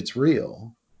 but it's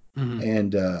real. Hmm.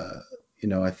 And,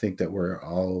 I think that we're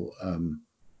all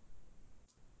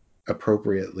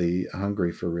appropriately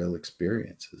hungry for real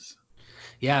experiences.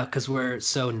 Yeah, because we're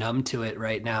so numb to it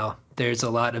right now. There's a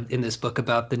lot of in this book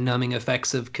about the numbing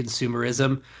effects of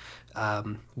consumerism,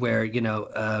 where,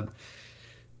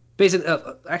 basically,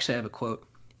 actually, I have a quote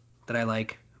that I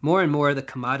like. More and more, the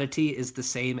commodity is the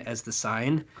same as the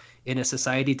sign in a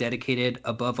society dedicated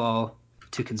above all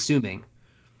to consuming.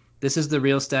 This is the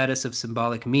real status of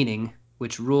symbolic meaning,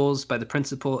 which rules by the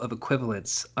principle of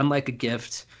equivalence, unlike a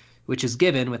gift, which is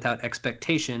given without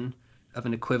expectation of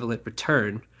an equivalent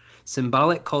return.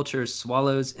 Symbolic culture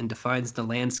swallows and defines the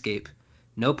landscape.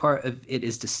 No part of it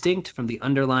is distinct from the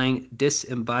underlying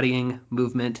disembodying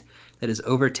movement that is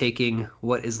overtaking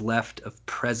what is left of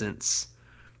presence.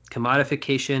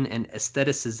 Commodification and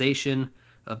aestheticization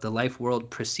of the life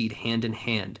world proceed hand in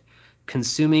hand.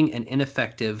 Consuming and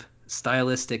ineffective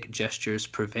stylistic gestures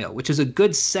prevail, which is a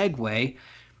good segue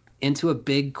into a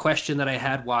big question that I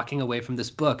had walking away from this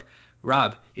book.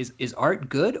 Rob, is art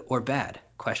good or bad?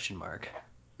 Question mark.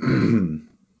 I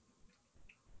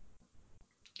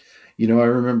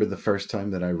remember the first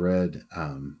time that I read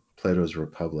Plato's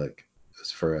Republic. It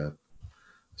was for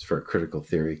a critical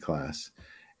theory class,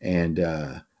 and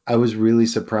I was really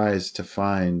surprised to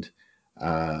find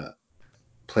uh,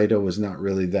 Plato was not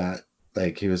really that.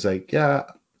 Like, he was like, yeah,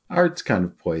 art's kind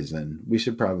of poison. We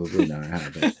should probably not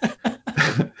have it.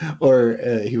 Or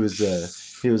he was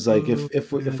like, Oh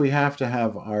if man. we have to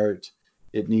have art,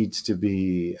 it needs to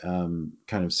be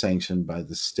kind of sanctioned by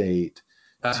the state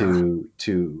Uh-huh.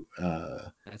 to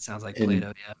That sounds like in,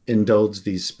 Plato, yeah. indulge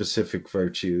these specific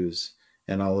virtues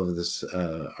and all of this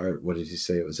art. What did he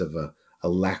say? It was of a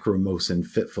lachrymose and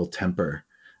fitful temper.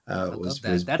 I love Was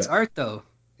that. That's art though.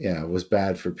 Yeah, was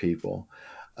bad for people.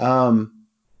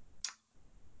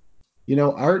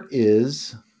 Art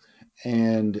is,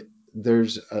 and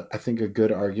there's I think a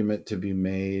good argument to be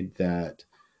made that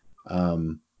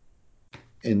um,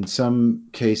 in some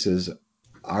cases,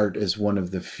 art is one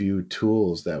of the few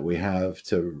tools that we have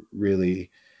to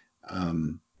really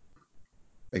um,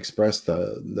 express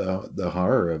the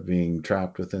horror of being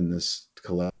trapped within this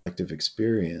collective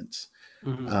experience.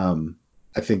 Hmm. Um,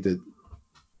 I think that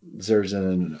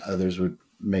Zerzan and others would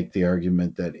make the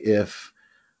argument that if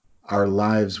our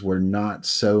lives were not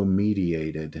so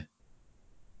mediated,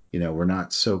 we're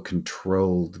not so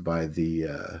controlled by the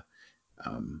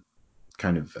um,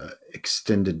 kind of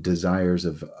extended desires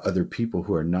of other people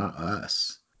who are not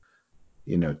us,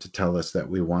 to tell us that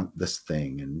we want this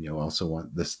thing and you also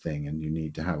want this thing and you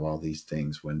need to have all these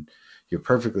things when you're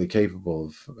perfectly capable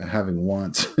of having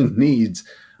wants and needs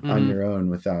on Hmm. your own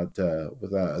without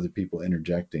other people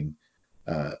interjecting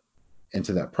uh,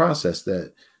 into that process,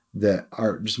 that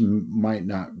art just might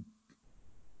not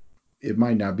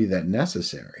be that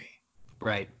necessary.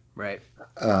 Right, right.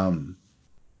 um,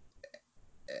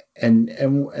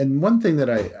 and one thing that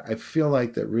I feel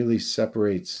like that really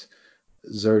separates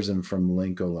Zerzan from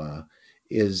Linkola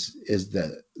is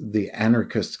the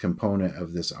anarchist component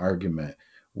of this argument,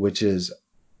 which is,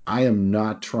 I am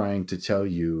not trying to tell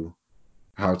you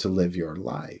how to live your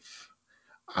life.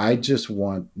 I just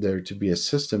want there to be a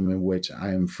system in which I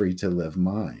am free to live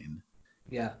mine.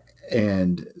 Yeah.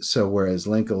 And so, whereas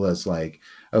Linkola is like,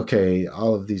 okay,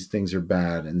 all of these things are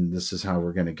bad, and this is how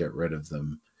we're going to get rid of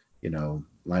them.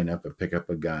 Line up and pick up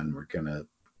a gun. We're going to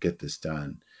get this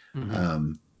done. Hmm.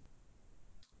 Um,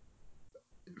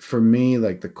 for me,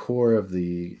 like, the core of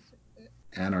the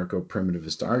anarcho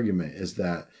primitivist argument is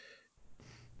that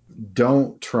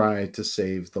don't try to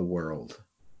save the world,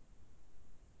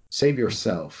 save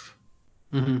yourself.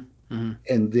 Hmm. Hmm.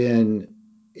 And then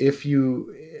if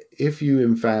you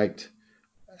in fact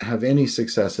have any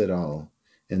success at all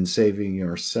in saving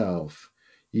yourself,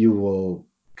 you will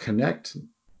connect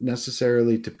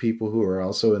necessarily to people who are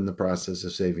also in the process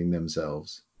of saving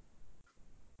themselves,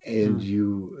 and Hmm.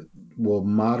 you will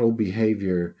model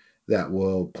behavior that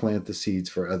will plant the seeds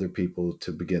for other people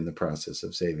to begin the process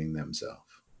of saving themselves.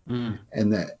 Hmm.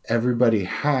 And that everybody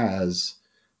has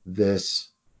this,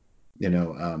 you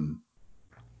know um,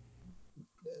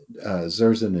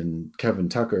 Zerzan and Kevin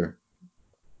Tucker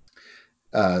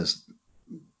uh,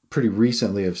 pretty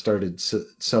recently have started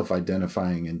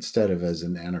self-identifying, instead of as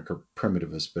an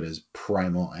anarcho-primitivist, but as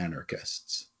primal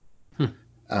anarchists.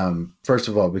 Hmm. First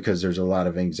of all, because there's a lot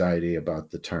of anxiety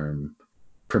about the term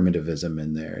primitivism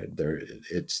in there.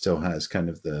 It still has kind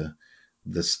of the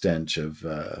stench of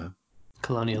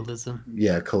Colonialism.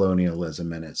 yeah,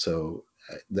 colonialism in it. So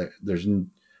there's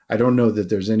I don't know that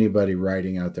there's anybody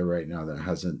writing out there right now that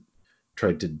hasn't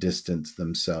tried to distance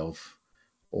themselves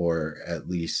or at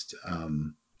least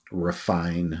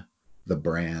refine the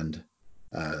brand,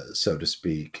 so to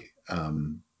speak,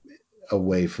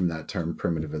 away from that term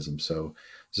primitivism. So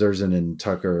Zerzan and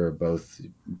Tucker are both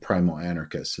primal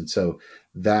anarchists. And so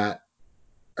that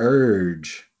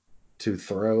urge to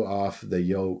throw off the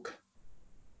yoke,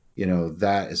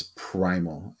 that is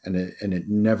primal, and it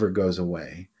never goes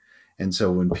away. And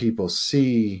so when people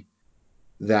see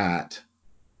that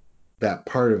that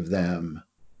part of them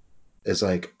is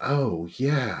like, oh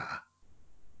yeah,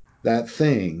 that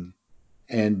thing,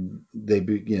 and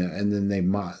and then they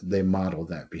model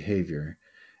that behavior.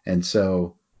 And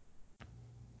so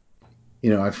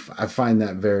I find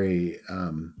that very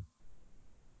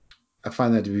I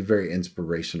find that to be very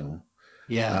inspirational,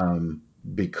 Yeah. um,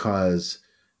 because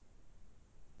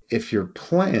if your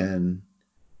plan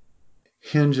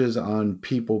hinges on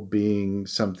people being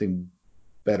something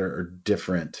better or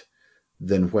different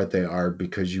than what they are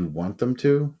because you want them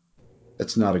to,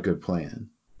 that's not a good plan.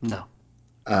 No.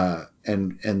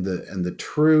 And the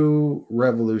true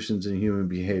revolutions in human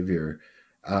behavior,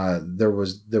 there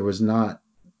was not,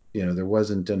 there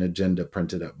wasn't an agenda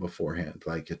printed up beforehand.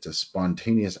 Like, it's a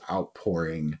spontaneous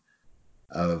outpouring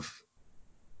of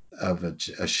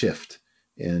a shift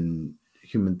in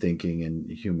human thinking and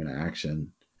human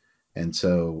action. And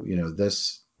so,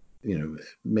 this,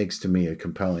 makes to me a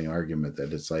compelling argument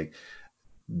that it's like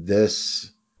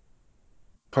this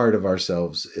part of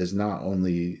ourselves is not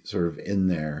only sort of in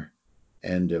there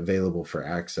and available for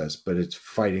access, but it's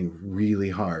fighting really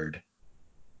hard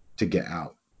to get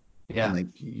out. And Yeah. like,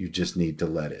 you just need to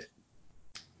let it.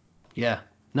 Yeah.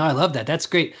 No, I love that. That's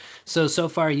great. So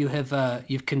far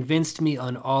you've convinced me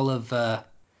on all of the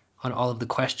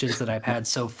questions that I've had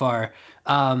so far.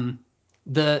 Um,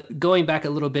 the going back a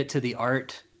little bit to the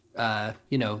art,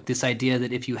 this idea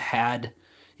that if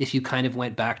you kind of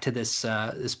went back to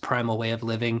this primal way of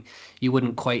living, you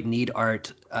wouldn't quite need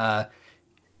art.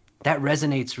 That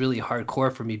resonates really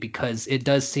hardcore for me because it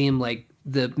does seem like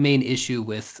the main issue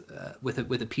with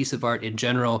a piece of art in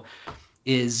general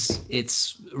is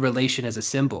its relation as a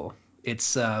symbol. It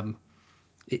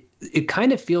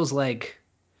kind of feels like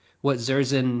what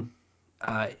Zerzan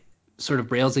uh, sort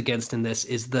of rails against in this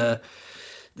is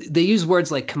they use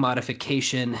words like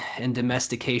commodification and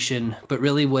domestication, but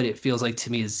really what it feels like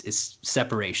to me is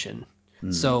separation.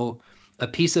 Mm. So a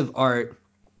piece of art,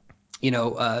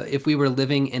 if we were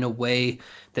living in a way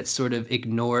that sort of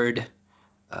ignored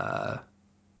the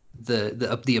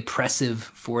oppressive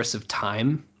force of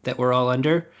time that we're all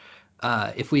under,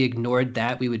 if we ignored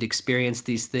that, we would experience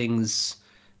these things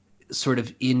sort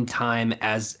of in time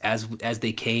as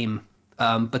they came.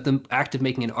 But the act of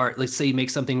making an art, let's say you make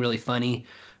something really funny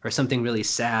or something really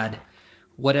sad,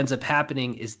 what ends up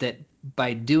happening is that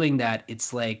by doing that,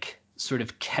 it's like sort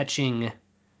of catching,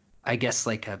 I guess,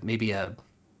 maybe a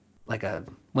like a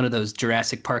one of those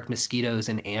Jurassic Park mosquitoes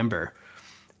in amber.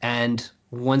 And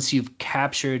once you've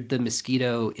captured the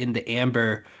mosquito in the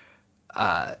amber,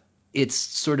 uh, it's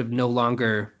sort of no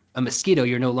longer a mosquito.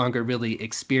 You're no longer really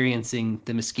experiencing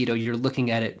the mosquito. You're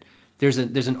looking at it. There's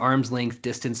an arm's length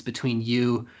distance between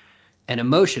you and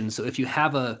emotion. So if you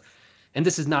have and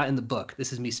this is not in the book.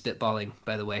 This is me spitballing,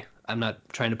 by the way. I'm not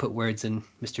trying to put words in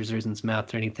Mr. Zerzan's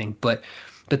mouth or anything. But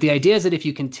the idea is that if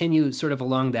you continue sort of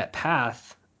along that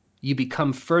path, you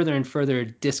become further and further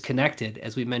disconnected,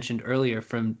 as we mentioned earlier,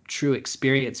 from true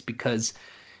experience because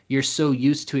you're so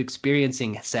used to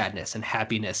experiencing sadness and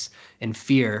happiness and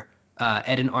fear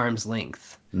at an arm's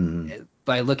length Mm.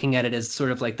 by looking at it as sort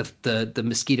of like the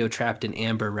mosquito trapped in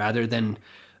amber rather than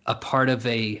a part of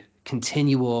a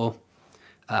continual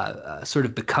sort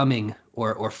of becoming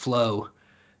or flow.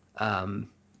 Um,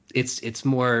 it's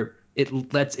more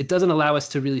it doesn't allow us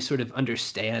to really sort of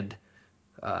understand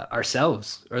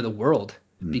ourselves or the world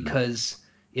Mm. because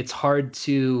it's hard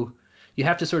to you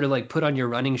have to sort of like put on your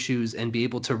running shoes and be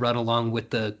able to run along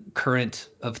with the current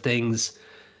of things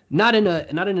not in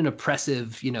an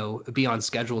oppressive be on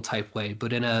schedule type way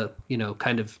but in a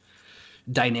kind of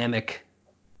dynamic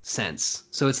sense.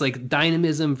 So it's like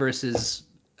dynamism versus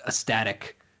a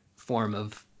static form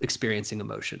of experiencing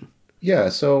emotion. Yeah.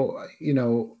 So,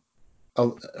 uh,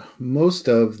 most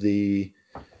of the,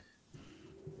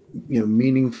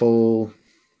 meaningful,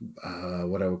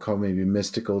 what I would call maybe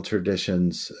mystical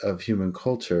traditions of human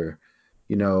culture,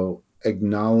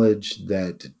 acknowledge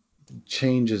that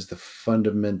change is the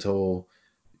fundamental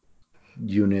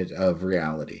unit of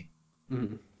reality.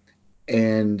 Mm.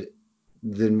 And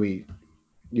then we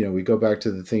go back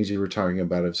to the things you were talking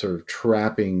about of sort of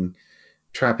trapping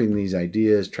trapping these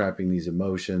ideas, trapping these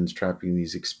emotions, trapping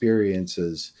these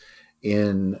experiences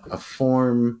in a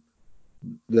form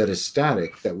that is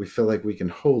static, that we feel like we can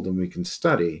hold and we can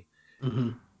study, Mm-hmm.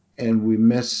 and we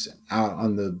miss out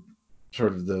on the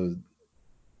sort of the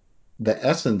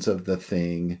essence of the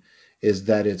thing, is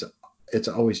that it's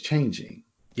always changing.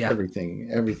 Yeah.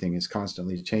 Everything is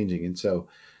constantly changing. And so,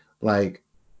 like,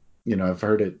 I've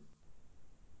heard it,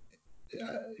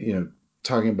 you know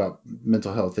talking about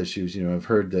mental health issues. I've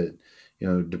heard that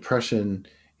depression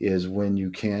is when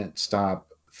you can't stop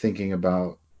thinking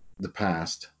about the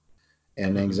past,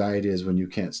 and Mm-hmm. anxiety is when you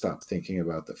can't stop thinking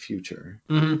about the future.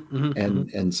 Mm-hmm.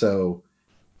 Mm-hmm. And so,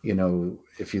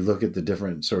 if you look at the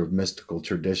different sort of mystical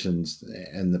traditions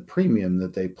and the premium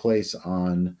that they place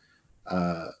on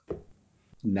uh,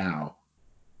 now,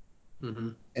 Mm-hmm.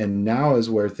 and now is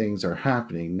where things are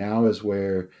happening. Now is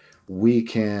where we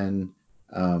can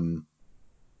um,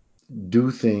 do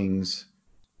things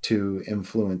to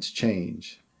influence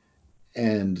change.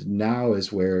 And now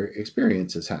is where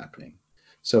experience is happening.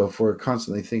 So if we're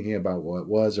constantly thinking about what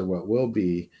was or what will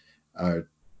be,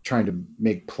 trying to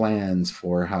make plans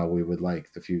for how we would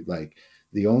like the future, like,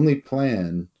 the only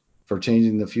plan for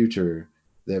changing the future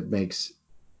that makes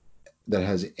that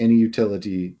has any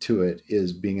utility to it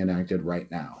is being enacted right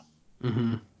now.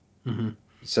 Mm-hmm. Mm-hmm.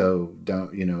 So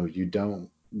you don't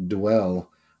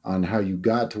dwell on how you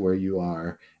got to where you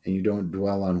are, and you don't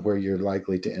dwell on where you're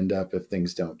likely to end up if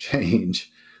things don't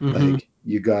change. Mm-hmm. Like,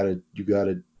 you gotta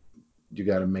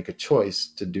make a choice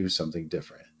to do something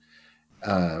different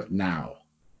now.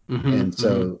 Mm-hmm. And Mm-hmm.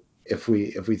 so if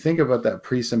we think about that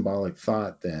pre-symbolic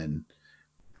thought then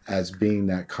as being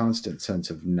that constant sense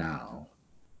of now,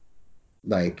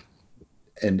 like,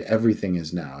 and everything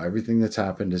is now, everything that's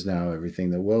happened is now, everything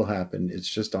that will happen, it's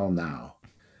just all now.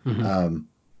 Mm-hmm. Um,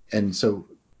 and so,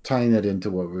 tying that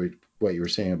into what you were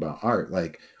saying about art,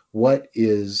 like, what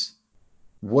is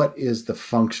what is the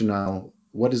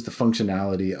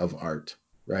functionality of art,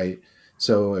 right?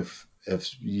 So if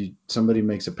somebody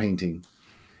makes a painting,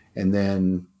 and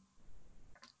then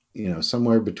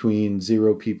somewhere between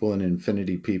zero people and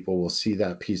infinity people will see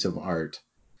that piece of art,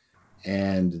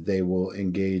 and they will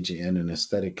engage in an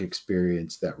aesthetic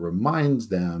experience that reminds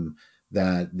them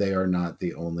that they are not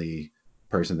the only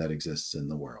person that exists in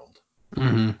the world.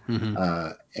 Mm-hmm.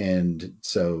 And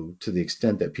so, to the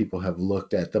extent that people have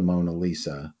looked at the Mona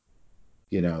Lisa,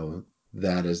 you know,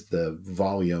 that is the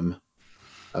volume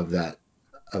of that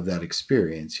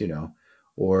experience,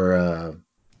 or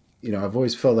I've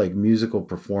always felt like musical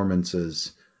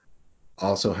performances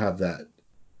also have that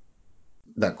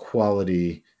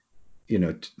quality, you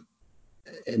know, t-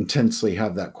 intensely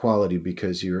have that quality,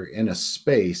 because you're in a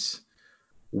space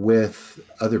with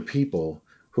other people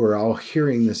who are all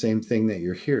hearing the same thing that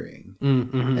you're hearing.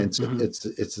 And so Mm-hmm. it's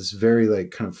this very,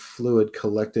 like, kind of fluid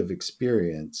collective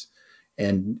experience.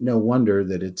 And no wonder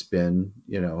that it's been,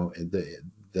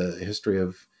 the history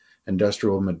of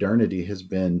industrial modernity has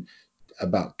been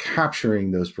about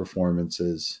capturing those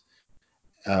performances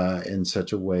in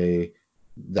such a way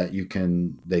that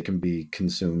they can be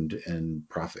consumed and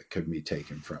profit can be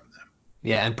taken from them.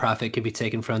 Yeah, and profit can be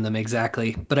taken from them,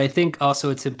 exactly. But I think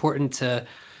also it's important to,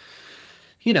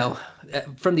 you know,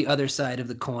 from the other side of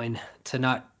the coin, to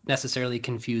not necessarily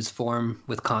confuse form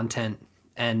with content,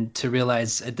 and to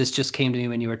realize this just came to me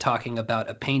when you were talking about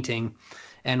a painting.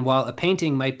 And while a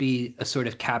painting might be a sort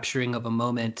of capturing of a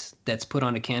moment that's put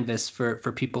on a canvas for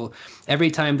people,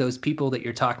 every time those people that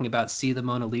you're talking about see the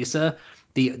Mona Lisa,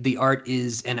 the art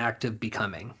is an act of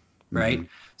becoming, Mm-hmm. right?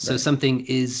 So Right. something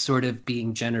is sort of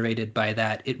being generated by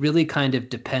that. It really kind of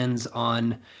depends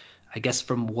on, I guess,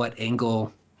 from what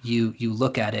angle you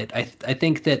look at it. I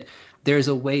think that there's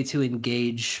a way to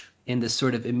engage in this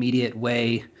sort of immediate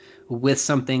way with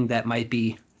something that might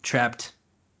be trapped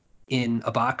in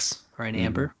a box or an Mm-hmm.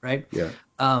 amber, right? Yeah.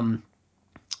 Um,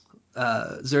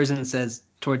 Zerzan says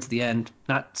towards the end,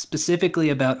 not specifically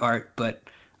about art, but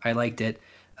I liked it.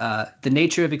 The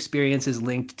nature of experience is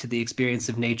linked to the experience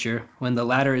of nature. When the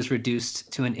latter is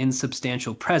reduced to an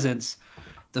insubstantial presence,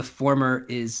 the former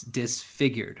is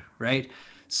disfigured, right?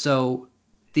 So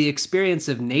the experience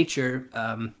of nature,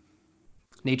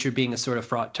 nature being a sort of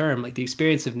fraught term, like the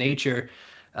experience of nature,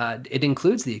 it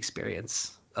includes the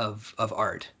experience of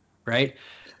art, right?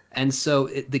 And so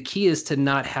the key is to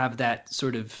not have that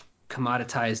sort of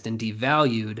commoditized and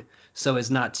devalued, so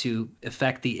as not to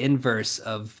affect the inverse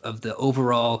of the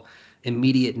overall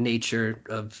immediate nature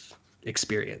of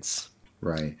experience.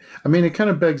 Right. I mean, it kind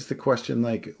of begs the question,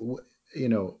 like, you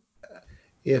know,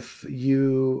 if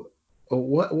you,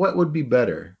 what would be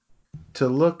better, to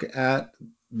look at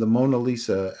the Mona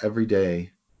Lisa every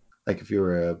day, like if you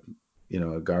were a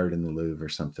a guard in the Louvre or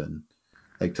something.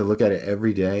 Like to look at it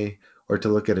every day, or to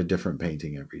look at a different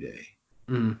painting every day.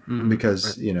 Mm-hmm.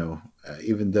 Because Right.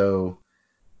 even though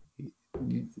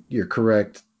you're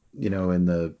correct, in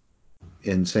the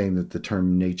in saying that the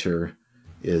term nature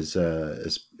is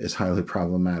highly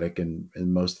problematic in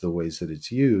most of the ways that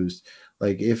it's used.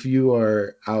 Like if you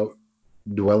are out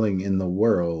dwelling in the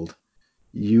world,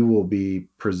 you will be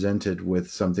presented with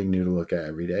something new to look at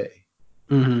every day.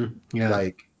 Mm-hmm. Yeah.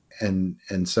 Like and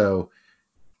so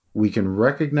we can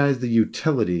recognize the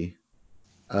utility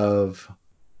of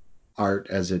art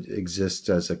as it exists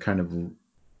as a kind of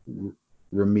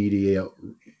remedial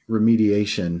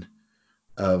remediation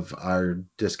of our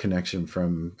disconnection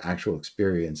from actual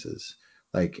experiences.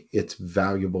 Like it's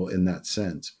valuable in that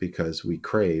sense because we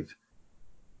crave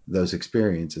those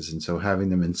experiences. And so having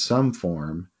them in some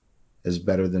form is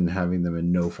better than having them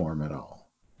in no form at all.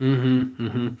 Mm-hmm.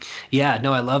 Mm-hmm. Yeah,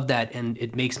 no, I love that. And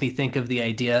it makes me think of the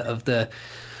idea of the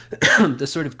the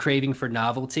sort of craving for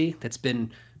novelty that's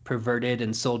been perverted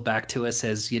and sold back to us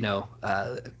as,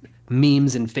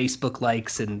 memes and Facebook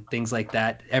likes and things like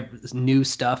that. New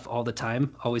stuff all the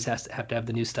time. Always has to have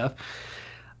the new stuff.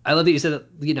 I love that you said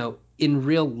that, in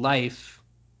real life,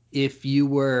 if you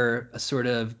were a sort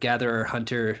of gatherer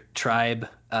hunter tribe,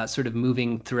 sort of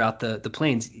moving throughout the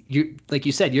plains, you like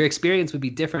you said, your experience would be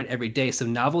different every day. So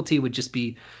novelty would just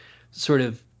be sort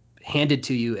of handed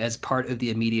to you as part of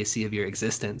the immediacy of your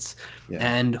existence. Yeah.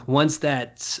 And once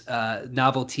that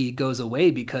novelty goes away,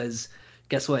 because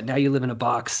guess what? Now you live in a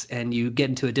box and you get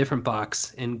into a different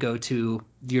box and go to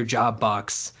your job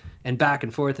box and back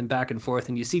and forth and back and forth,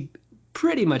 and you see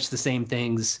pretty much the same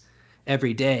things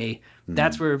every day.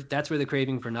 That's Mm. where the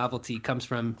craving for novelty comes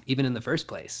from, even in the first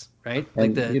place, right? Like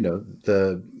And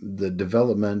the the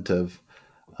development of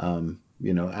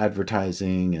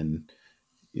advertising and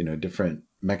different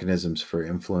mechanisms for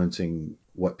influencing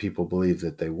what people believe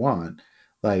that they want,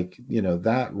 like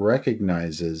that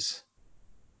recognizes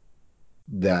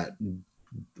that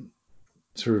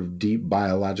sort of deep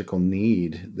biological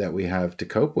need that we have to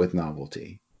cope with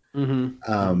novelty, mm-hmm,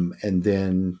 mm-hmm. and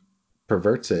then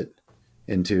perverts it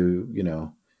into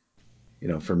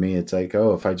for me it's like,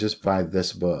 oh, if I just buy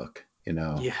this book,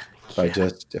 Yeah, yeah, if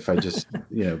I just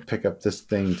pick up this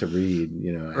thing to read,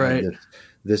 add right.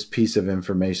 this piece of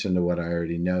information to what I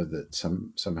already know, that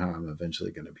somehow I'm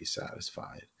eventually going to be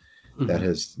satisfied. That Mm-hmm.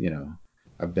 has,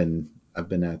 I've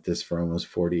been at this for almost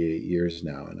 48 years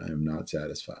now, and I am not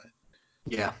satisfied.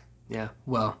 Yeah, yeah.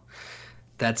 Well,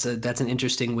 that's an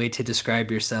interesting way to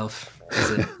describe yourself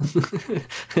as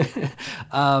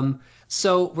a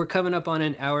so we're coming up on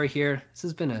an hour here. This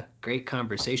has been a great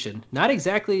conversation. Not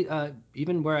exactly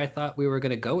even where I thought we were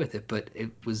going to go with it, but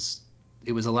it was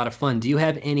a lot of fun. Do you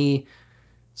have any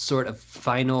sort of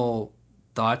final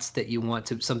thoughts that you want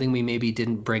to, something we maybe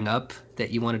didn't bring up that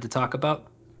you wanted to talk about?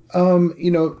 Um,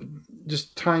 you know,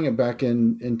 just tying it back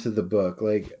into the book,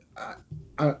 like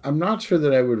I'm not sure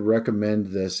that I would recommend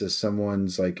this as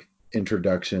someone's like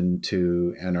introduction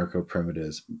to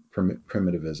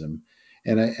primitivism,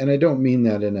 and I don't mean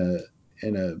that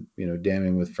in a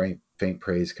damning with faint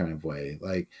praise kind of way.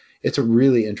 Like it's a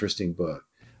really interesting book.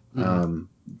 Hmm. Um,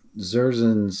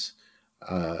 Zerzan's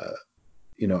uh,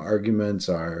 arguments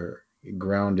are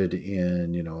grounded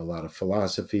in a lot of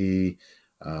philosophy,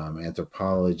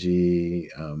 anthropology,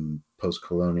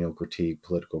 post-colonial critique,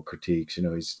 political critiques.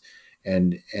 He's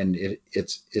and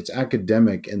it's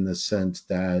academic in the sense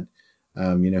that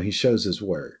he shows his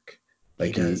work, He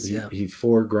like he does, he yeah. he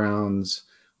foregrounds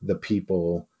the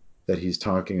people that he's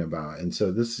talking about, and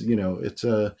so this it's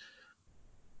a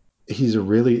he's a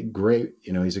really great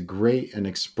he's a great and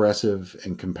expressive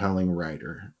and compelling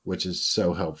writer, which is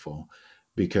so helpful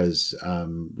because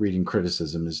reading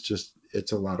criticism is just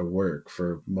it's a lot of work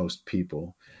for most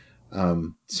people.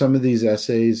 Some of these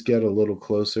essays get a little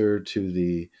closer to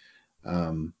the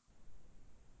um,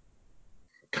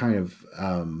 kind of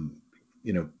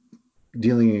you know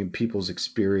dealing in people's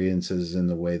experiences in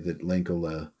the way that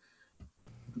Linkola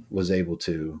was able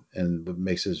to, and what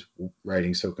makes his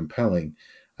writing so compelling.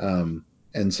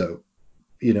 And so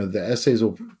the essays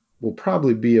will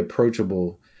probably be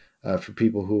approachable for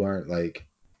people who aren't like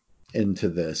into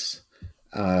this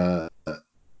uh,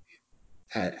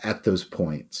 at those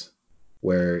points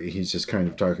where he's just kind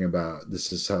of talking about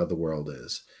this is how the world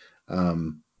is.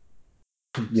 um,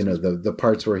 Excuse me. the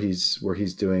parts where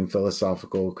he's doing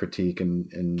philosophical critique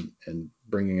and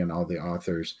bringing in all the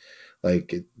authors,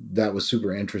 like that was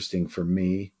super interesting for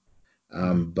me.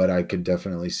 Hmm. But I could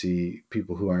definitely see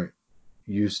people who aren't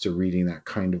used to reading that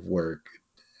kind of work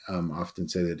often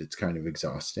say that it's kind of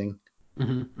exhausting,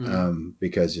 Hmm. Hmm.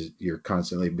 because you're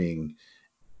constantly being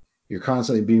you're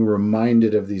constantly being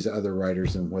reminded of these other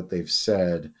writers and what they've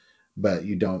said, but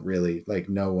you don't really like.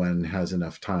 No one has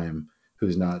enough time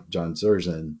who's not John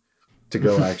Zerzan to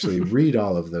go actually read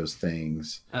all of those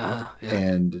things Yeah.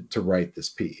 and to write this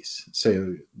piece.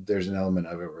 So there's an element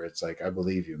of it where it's like, I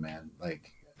believe you, man. Like,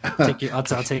 I'll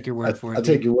take your word for I'll it,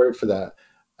 take dude. your word for that.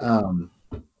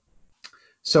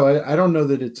 So I don't know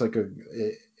that it's like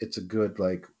it's a good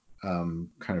like kind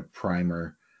of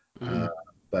primer, uh, Hmm.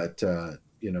 but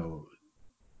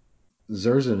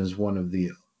Zerzan is one of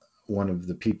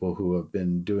the people who have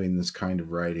been doing this kind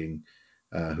of writing,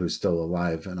 who's still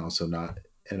alive and also not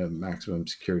in a maximum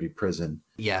security prison.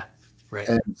 Yeah. Right.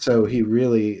 And so he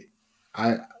really,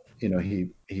 I,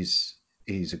 he's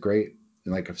a great,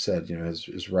 like I've said,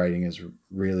 his writing is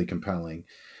really compelling.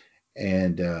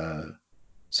 And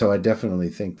so I definitely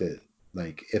think that,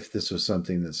 like, if this was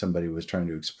something that somebody was trying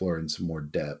to explore in some more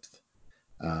depth,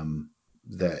 um,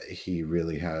 that he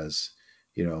really has,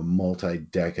 a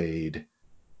multi-decade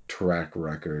track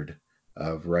record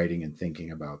of writing and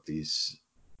thinking about these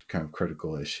kind of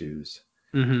critical issues.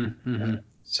 Hmm. Hmm.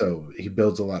 So he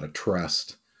builds a lot of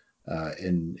trust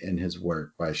in his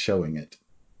work by showing it.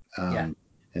 Yeah. Um,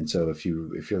 and so if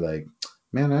you're like,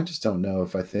 man, I just don't know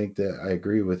if I think that I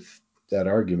agree with that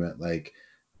argument, like,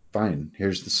 fine,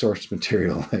 here's the source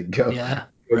material. Like, Yeah.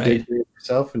 go dig Right. for it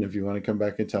yourself, and if you want to come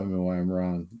back and tell me why I'm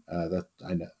wrong, that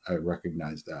I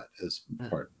recognize that as Uh,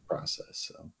 part of the process.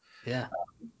 So, Yeah.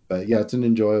 but yeah, it's an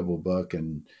enjoyable book,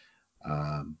 and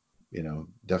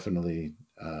definitely,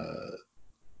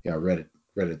 yeah, read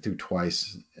it through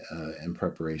twice in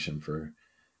preparation for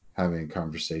having a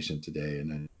conversation today,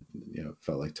 and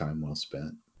felt like time well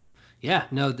spent. Yeah,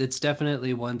 no, it's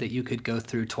definitely one that you could go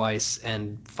through twice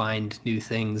and find new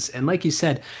things. And like you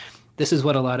said, this is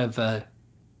what a lot of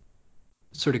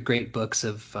sort of great books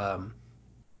of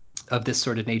this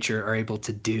sort of nature are able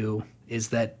to do. Is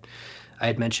that I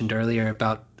had mentioned earlier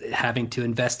about having to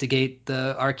investigate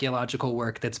the archaeological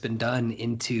work that's been done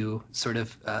into sort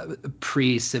of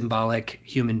pre-symbolic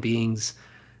human beings.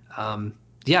 Um,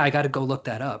 yeah, I got to go look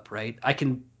that up, right? I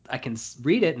can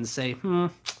read it and say, I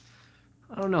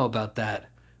don't know about that,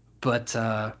 but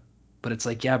it's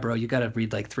like, yeah, bro, you got to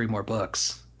read like three more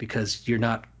books because you're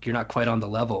not quite on the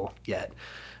level yet,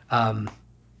 um,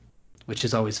 which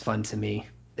is always fun to me.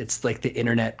 It's like the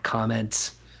internet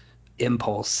comment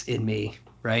impulse in me,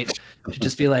 right? To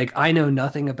just be like, I know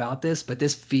nothing about this, but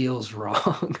this feels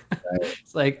wrong. Right.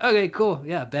 It's like, okay, cool,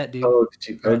 yeah, bet, dude.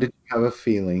 Did Run. you have a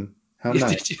feeling? How Yeah,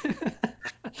 nice. did you?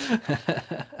 Might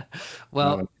want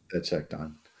Well, to get that checked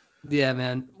on. yeah,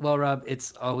 man. Well, Rob,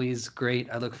 it's always great.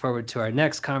 I look forward to our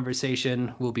next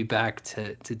conversation. We'll be back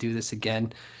to do this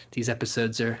again. These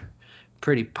episodes are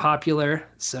pretty popular,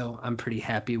 so I'm pretty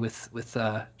happy with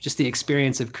just the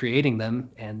experience of creating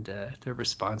them and the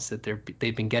response that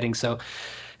they've been getting. So,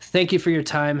 thank you for your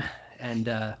time, and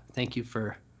thank you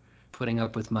for putting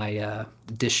up with my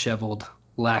disheveled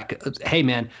lack. Hey,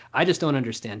 man, I just don't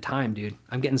understand time, dude.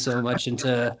 I'm getting so much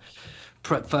into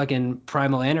fucking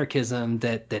primal anarchism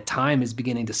that time is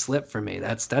beginning to slip for me.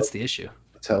 That's the issue.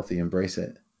 It's healthy. Embrace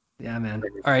it. Yeah, man.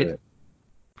 Bring it All to right. it.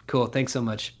 Cool. Thanks so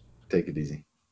much. Take it easy.